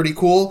pretty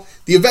cool.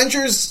 The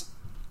Avengers,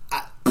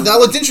 that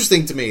looked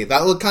interesting to me.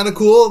 That looked kind of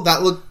cool.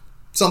 That looked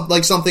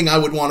like something I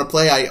would want to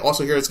play. I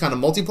also hear it's kind of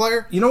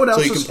multiplayer. You know what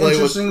else so you is can play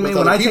interesting to me? with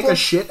When other I take people. a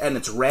shit and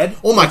it's red.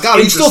 Oh my it's god,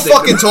 are you still interesting to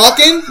fucking me.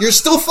 talking? You're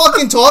still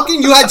fucking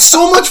talking? You had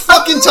so much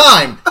fucking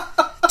time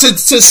to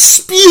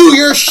spew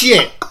your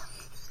shit.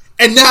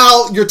 And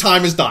now your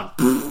time is done.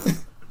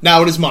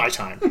 Now it is my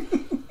time.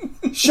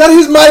 Shut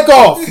his mic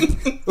off.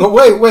 Oh,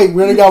 wait,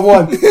 we only got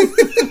one.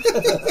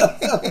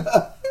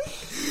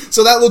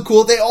 So that looked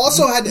cool. They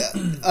also had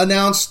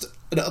announced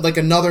like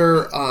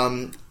another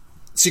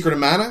Secret of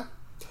Mana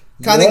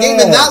kind of game,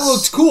 and that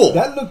looked cool.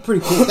 That looked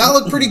pretty cool. That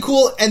looked pretty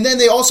cool. And then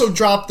they also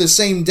dropped the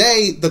same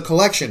day the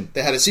collection.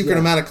 They had a Secret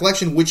of Mana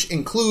collection, which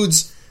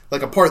includes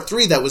like a part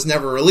 3 that was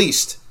never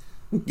released.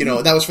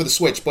 That was for the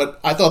Switch. But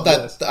I thought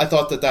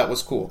that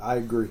was cool. I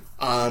agree.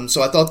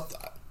 So I thought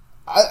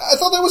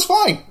that was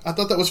fine. I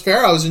thought that was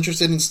fair. I was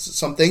interested in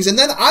some things, and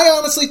then I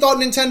honestly thought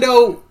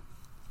Nintendo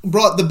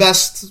brought the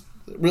best,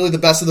 really the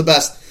best of the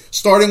best,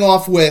 starting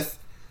off with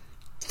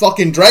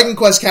fucking Dragon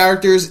Quest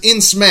characters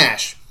in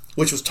Smash,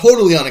 which was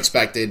totally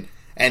unexpected.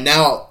 And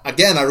now,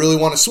 again, I really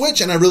want to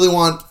Switch, and I really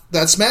want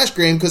that Smash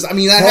game, because, I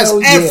mean, that has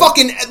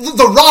fucking...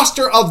 The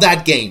roster of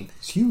that game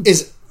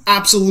is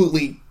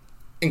absolutely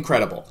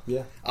incredible.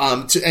 Yeah.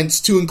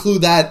 To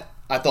include that,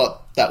 I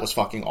thought that was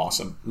fucking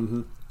awesome.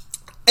 Mm-hmm.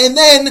 And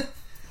then,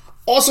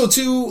 also,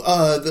 too,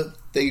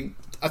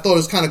 I thought it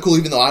was kind of cool,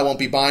 even though I won't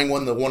be buying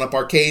one, the 1UP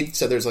Arcade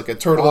said there's like a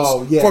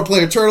Turtles,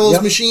 4-player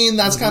Turtles machine.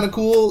 That's kind of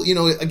cool. You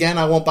know, again,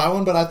 I won't buy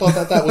one, but I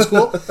thought that was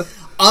cool.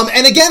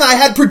 And again, I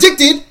had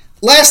predicted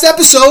last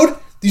episode,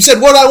 you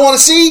said, what do I want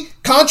to see?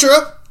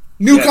 Contra.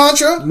 New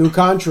Contra.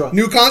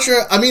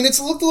 I mean, it's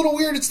looked a little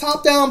weird. It's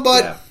top down,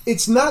 but... Yeah.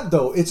 It's not,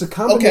 though. It's a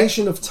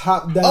combination of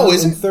top down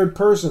and third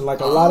person.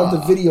 Like, a lot of the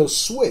videos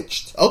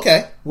switched.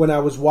 Okay. When I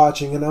was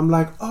watching, and I'm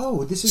like,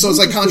 oh, this is so it's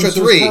like Contra 3.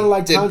 So it's kind of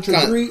like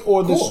Contra 3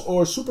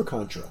 or Super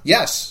Contra.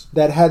 Yes.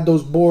 That had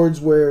those boards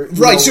where...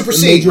 Right, Super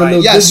C.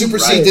 Right. Yeah, Super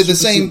C did the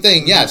same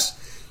thing, yes.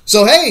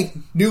 So, hey,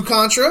 new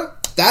Contra.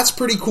 That's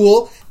pretty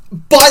cool.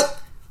 But...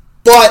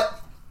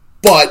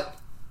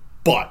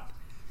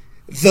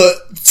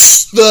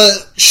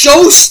 The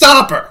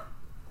showstopper,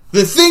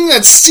 the thing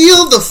that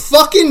sealed the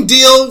fucking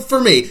deal for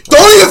me.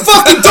 Don't even put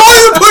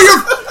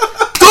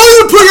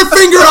your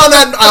finger on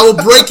that. I will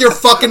break your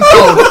fucking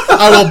phone.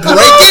 I will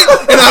break it,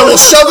 and I will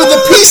shove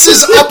the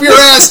pieces up your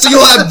ass till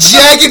you'll have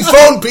jagged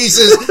phone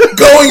pieces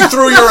going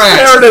through your ass.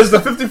 There it is, the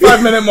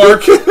 55-minute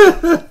mark.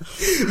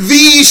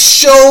 The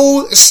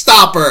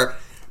showstopper,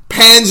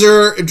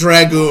 Panzer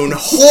Dragoon.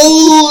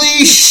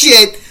 Holy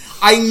shit.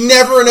 I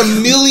never in a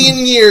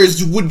million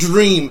years would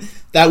dream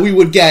that we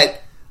would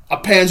get a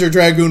Panzer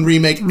Dragoon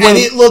remake, and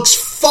it looks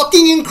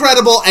fucking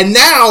incredible. And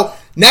now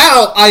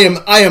I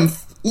am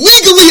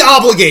legally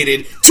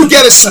obligated to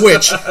get a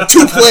Switch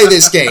to play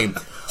this game.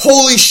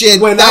 Holy shit!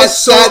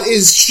 That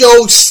is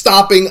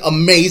show-stopping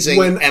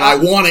amazing, and I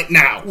want it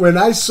now. When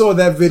I saw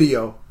that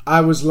video,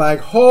 I was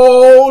like,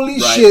 holy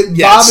shit!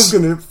 Yes. Bob is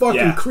gonna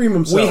fucking cream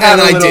himself. We had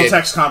a little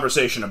text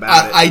conversation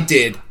about it. I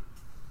did.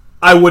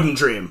 I wouldn't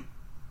dream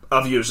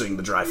of using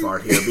the dry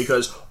fart here,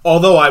 because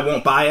although I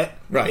won't buy it,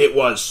 it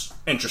was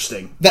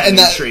interesting and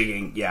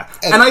intriguing. Yeah,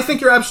 and I think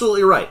you're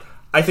absolutely right.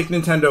 I think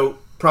Nintendo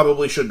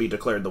probably should be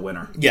declared the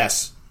winner.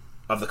 Yes,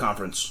 of the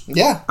conference.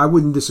 Yeah, I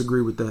wouldn't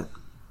disagree with that.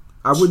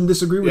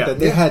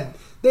 that.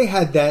 They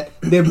had that.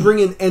 They're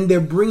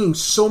bringing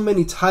so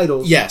many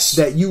titles. Yes.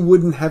 That you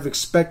wouldn't have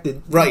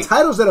expected. Right,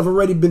 titles that have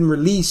already been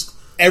released.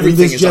 Everything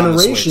in this is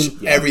generation, on the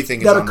Switch. Everything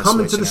is that on are the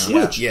coming Switch to the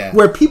now. Switch, Yeah.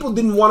 where people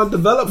didn't want to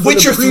develop for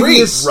Witcher the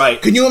previous, 3. Right?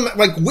 Can you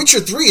imagine? Witcher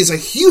 3 is a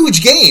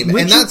huge game,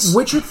 and that's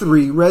Witcher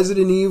 3,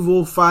 Resident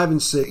Evil 5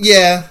 and 6.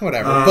 Yeah,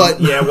 whatever.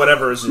 But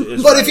whatever is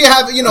but if you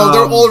have, they're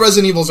all the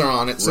Resident Evils are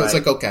on it, so it's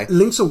like okay.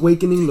 Link's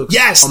Awakening looks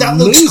that amazing.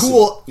 looks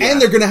cool,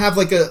 and they're gonna have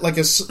like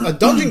a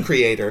dungeon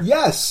creator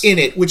in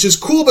it, which is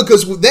cool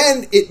because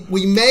then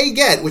we may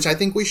get, which I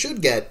think we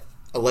should get,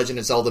 a Legend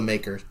of Zelda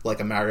maker, like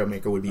a Mario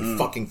maker would be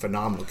fucking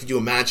phenomenal. Could you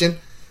imagine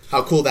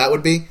how cool that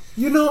would be?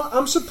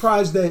 I'm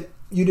surprised that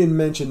you didn't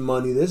mention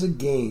money. There's a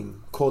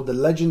game called The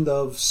Legend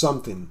of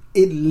Something.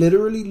 It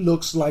literally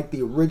looks like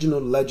the original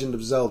Legend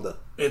of Zelda.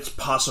 It's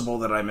possible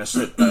that I missed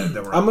it.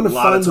 There were a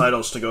lot of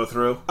titles to go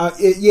through. I'm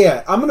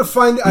going to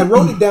find it. I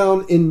wrote it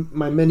down in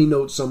my many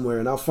notes somewhere,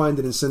 and I'll find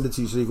it and send it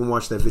to you so you can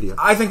watch that video.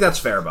 I think that's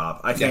fair,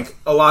 Bob. I think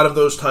a lot of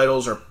those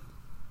titles are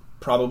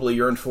probably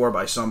yearned for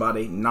by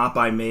somebody, not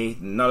by me.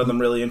 None of them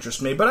really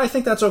interest me, but I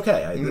think that's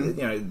okay.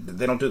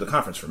 They don't do the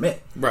conference for me.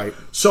 Right.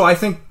 So I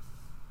think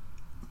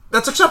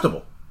that's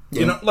acceptable.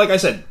 Yeah. Like I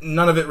said,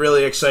 none of it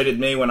really excited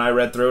me when I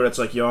read through it. It's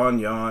like yawn,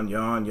 yawn,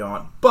 yawn,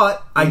 yawn.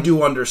 But I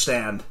do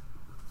understand.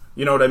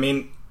 You know what I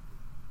mean?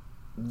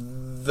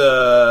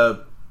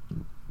 The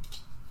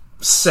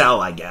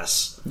sell, I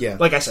guess. Yeah.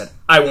 Like I said,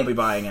 I won't be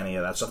buying any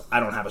of that stuff. I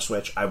don't have a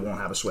Switch. I won't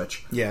have a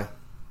Switch. Yeah.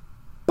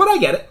 But I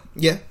get it.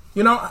 Yeah.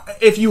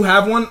 If you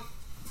have one,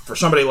 for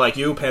somebody like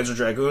you, Panzer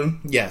Dragoon,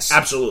 yes,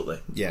 absolutely,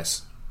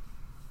 yes.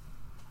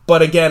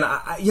 But again,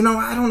 I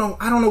don't know.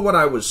 I don't know what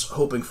I was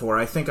hoping for.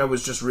 I think I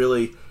was just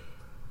really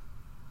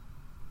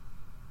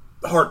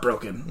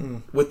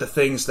heartbroken with the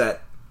things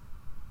that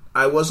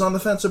I was on the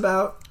fence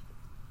about.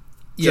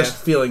 Just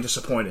feeling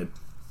disappointed.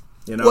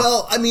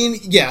 Well, I mean,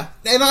 yeah,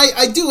 and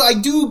I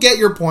do get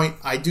your point.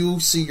 I do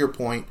see your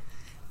point,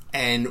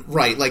 and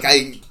right, like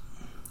I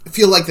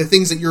feel like the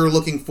things that you're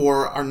looking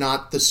for are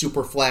not the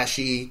super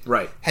flashy,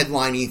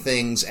 headliney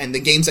things, and the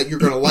games that you're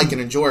going to like and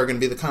enjoy are going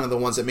to be the kind of the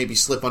ones that maybe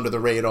slip under the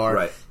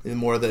radar, and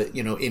more the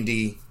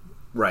indie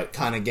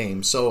kind of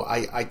games. So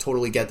I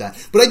totally get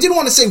that. But I did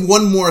want to say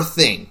one more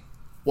thing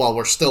while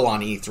we're still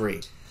on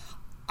E3.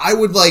 I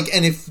would like,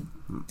 and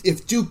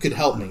if Duke could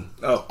help me,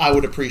 I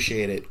would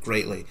appreciate it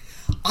greatly.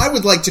 I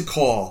would like to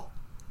call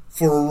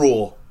for a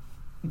rule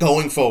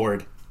going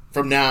forward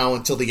from now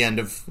until the end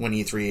of when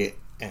E3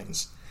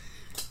 ends.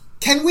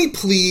 Can we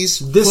please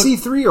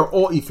E3 or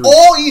all E3s?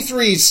 All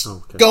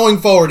E3s going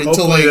forward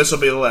until hopefully this will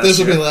be the last. This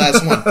will be the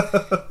last one.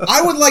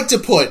 I would like to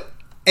put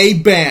a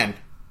ban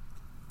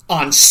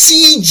on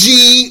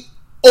CG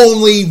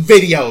only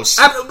videos.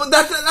 But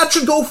that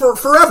should go for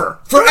forever.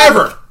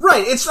 Forever.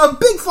 Right. It's a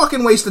big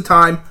fucking waste of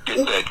time.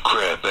 Get that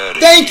crap out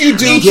of Thank you,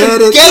 dude.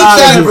 Get it Get out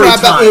that of here.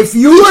 crap out. If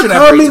you Each are and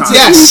every coming to time.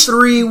 Yes.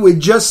 E3 with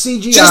just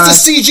CGI,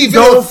 Just a CG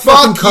video, don't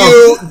fucking fuck come.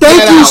 you, Thank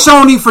get you, out.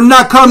 Sony, for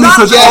not coming Not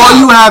because get all out.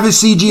 you have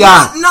is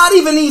CGI. Not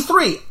even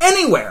E3.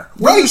 Anywhere.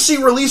 Where Right. you see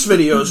release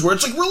videos where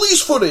it's like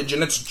release footage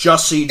and it's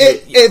just CG.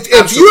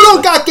 If you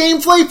don't got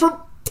gameplay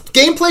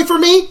for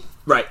me,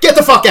 Right. get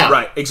the fuck out.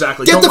 Right,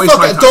 exactly. Get Don't the waste fuck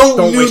my out. time.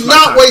 Don't waste my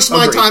not time. waste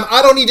my Agreed. time.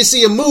 I don't need to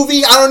see a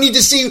movie. I don't need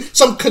to see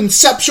some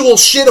conceptual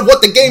shit of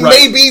what the game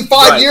Right. may be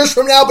 5 Right. years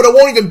from now, but it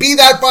won't even be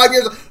that 5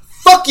 years.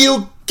 Fuck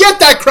you. Get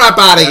that crap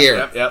out of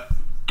here. Yep.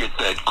 Get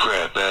that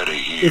crap out of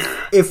here.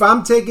 If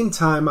I'm taking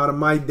time out of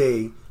my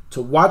day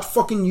to watch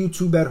fucking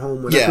YouTube at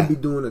home when I Yeah. could be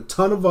doing a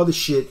ton of other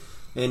shit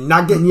and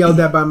not getting yelled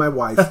at by my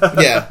wife,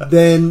 Yeah.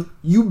 then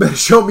you better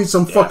show me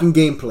some fucking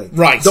gameplay.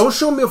 Right. Don't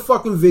show me a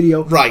fucking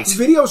video. Right.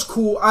 Video's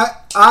cool.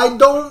 I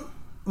don't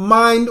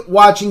mind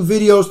watching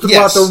videos throughout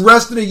Yes. the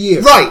rest of the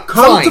year. Right,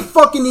 Come fine. to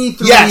fucking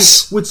E3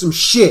 Yes. with some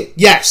shit.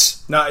 Yes.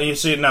 No, you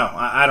see, no,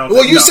 I don't.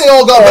 Well, you no. say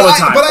all go, all but the I-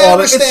 time. but I All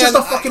understand- It's just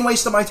a fucking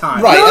waste of my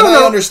time. Right. and I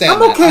No. understand I'm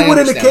that. okay I with an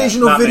understand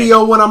occasional Not me.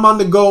 video when I'm on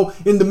the go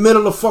in the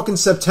middle of fucking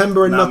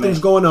September and Not nothing's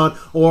me. going on,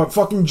 or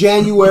fucking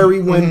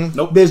January when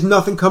Nope. there's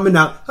nothing coming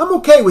out. I'm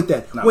okay with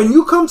that. Not When me.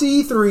 you come to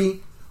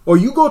E3, or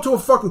you go to a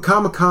fucking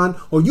Comic-Con,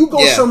 or you go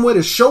Yeah. somewhere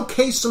to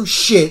showcase some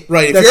shit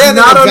Right, if that's you're at an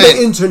not on event-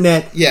 the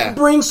internet, Yeah.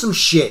 bring some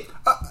shit.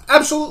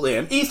 Absolutely,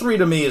 and E3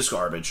 to me is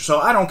garbage, so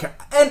I don't care.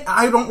 And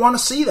I don't want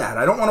to see that.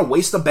 I don't want to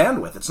waste the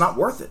bandwidth. It's not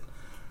worth it.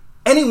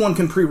 Anyone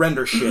can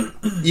pre-render shit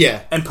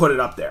Yeah. and put it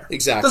up there.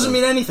 Exactly. Doesn't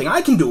mean anything.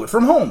 I can do it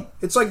from home.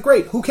 It's like,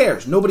 great, who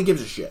cares? Nobody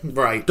gives a shit.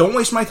 Right. Don't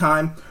waste my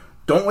time.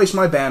 Don't waste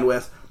my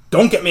bandwidth.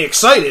 Don't get me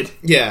excited.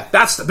 Yeah.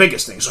 That's the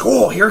biggest thing. It's like,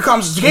 oh, here it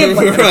comes. It's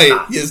gameplay. And Right. It's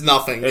not. Is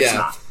nothing. It's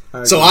yeah.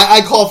 not. So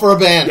I call for a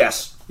ban.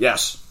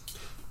 Yes.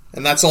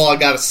 And that's all I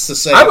got to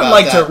say I would about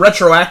like that. to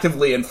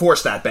retroactively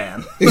enforce that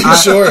ban.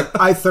 Sure.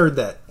 I third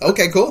that.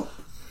 Okay, cool.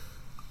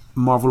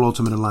 Marvel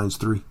Ultimate Alliance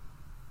 3.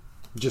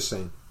 Just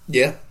saying.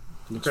 Yeah.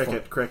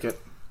 Cricket.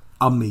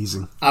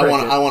 Amazing. I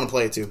want Cricket. to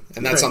play it too.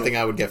 And that's something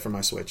I would get for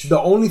my Switch.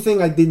 The only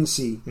thing I didn't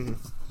see was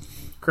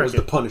Cricket.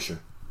 the Punisher.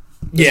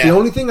 Yeah. The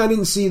only thing I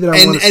didn't see that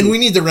I want to see. And we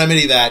need to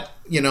remedy that.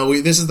 You know,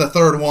 this is the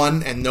third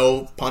one and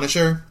no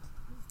Punisher.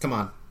 Come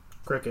on.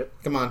 Cricket.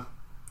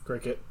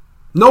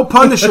 No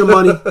Punisher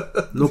money.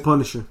 No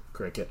Punisher.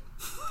 Cricket.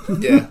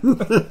 Yeah.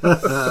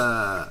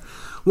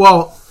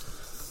 Well,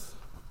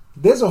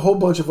 there's a whole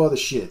bunch of other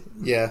shit,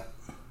 Yeah.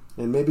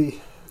 and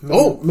maybe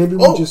Oh, we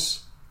oh.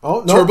 just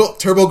no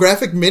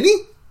TurboGrafx Mini?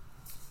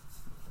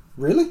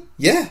 really.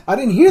 Yeah. I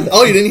didn't hear that.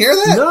 Oh, you didn't hear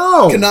that?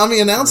 No.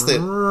 Konami announced it.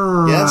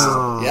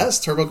 Ah.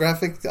 Yes,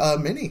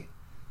 TurboGrafx Mini.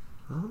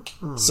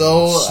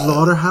 So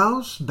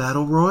Slaughterhouse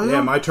Battle Royale.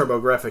 Yeah, my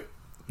TurboGrafx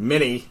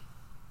Mini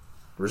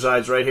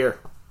resides right here.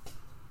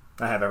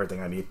 I have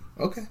everything I need,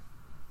 okay.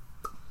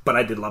 but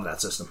I did love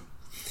that system.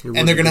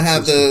 And they're gonna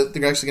have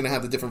they're actually gonna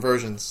have the different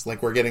versions.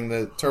 Like we're getting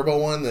the Turbo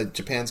one,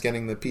 Japan's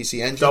getting the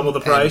PC engine. Double the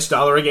price,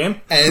 $1 a game.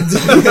 And you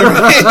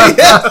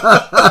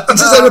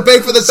just have to pay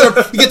for the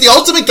server. You get the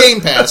Ultimate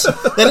Game Pass,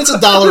 then it's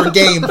 $1 a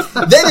game.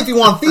 Then if you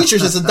want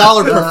features, it's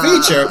 $1 per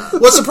feature.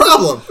 What's the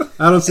problem?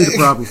 I don't see the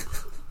problem.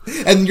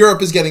 And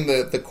Europe is getting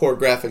the core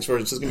graphics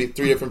version. So it's gonna be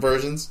 3 different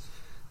versions,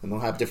 and they'll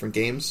have different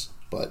games.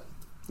 But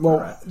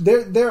Well,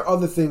 there are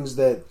other things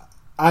that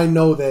I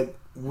know that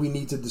we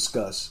need to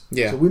discuss.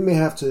 Yeah. So we may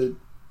have to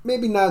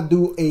maybe not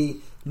do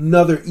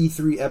another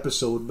E3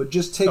 episode, but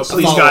just take Oh, some.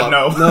 please God,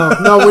 no.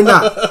 No, we're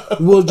not.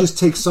 We'll just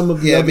take some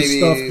of the Yeah, other maybe-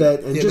 stuff and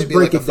yeah, just maybe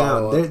break like a it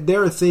down. follow-up.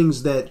 There are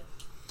things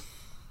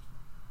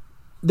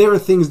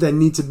that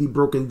need to be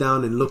broken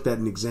down and looked at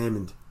and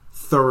examined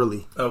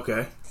thoroughly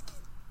Okay.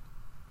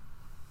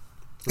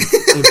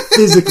 and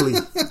physically.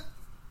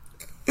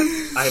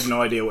 I have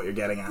no idea what you're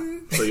getting at,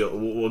 so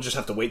we'll just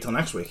have to wait till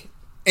next week.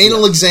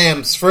 anal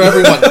exams for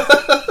everyone.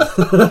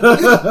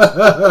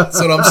 That's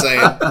what I'm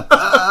saying.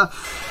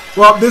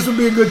 Well, this would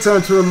be a good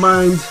time to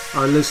remind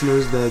our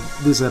listeners that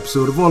this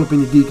episode of All Up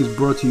in Your Geek is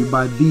brought to you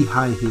by The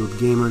High Heeled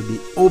Gamer, the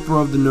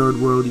Oprah of the Nerd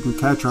World. You can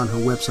catch her on her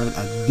website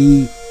at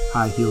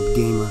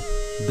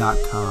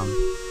thehighheeledgamer.com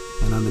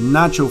and on the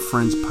Nacho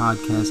Friends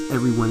podcast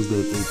every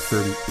Wednesday at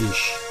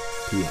 8:30-ish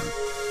p.m.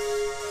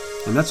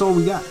 And that's all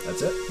we got.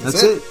 That's it.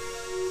 That's it.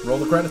 Roll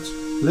the credits.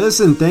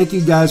 Listen, thank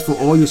you guys for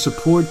all your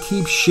support.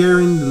 Keep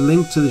sharing the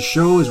link to the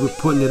show as we're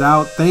putting it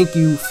out. Thank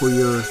you for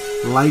your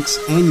likes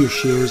and your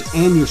shares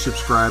and your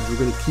subscribes. We're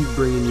going to keep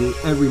bringing you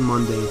every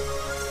Monday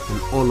an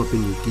All Up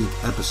in Your Geek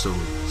episode.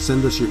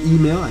 Send us your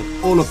email at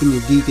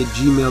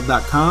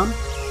allupinyourgeek@gmail.com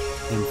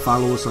and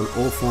follow us on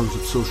all forms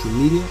of social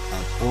media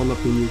at All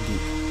Up in Your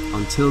Geek.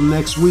 Until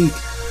next week,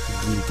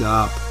 geek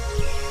up.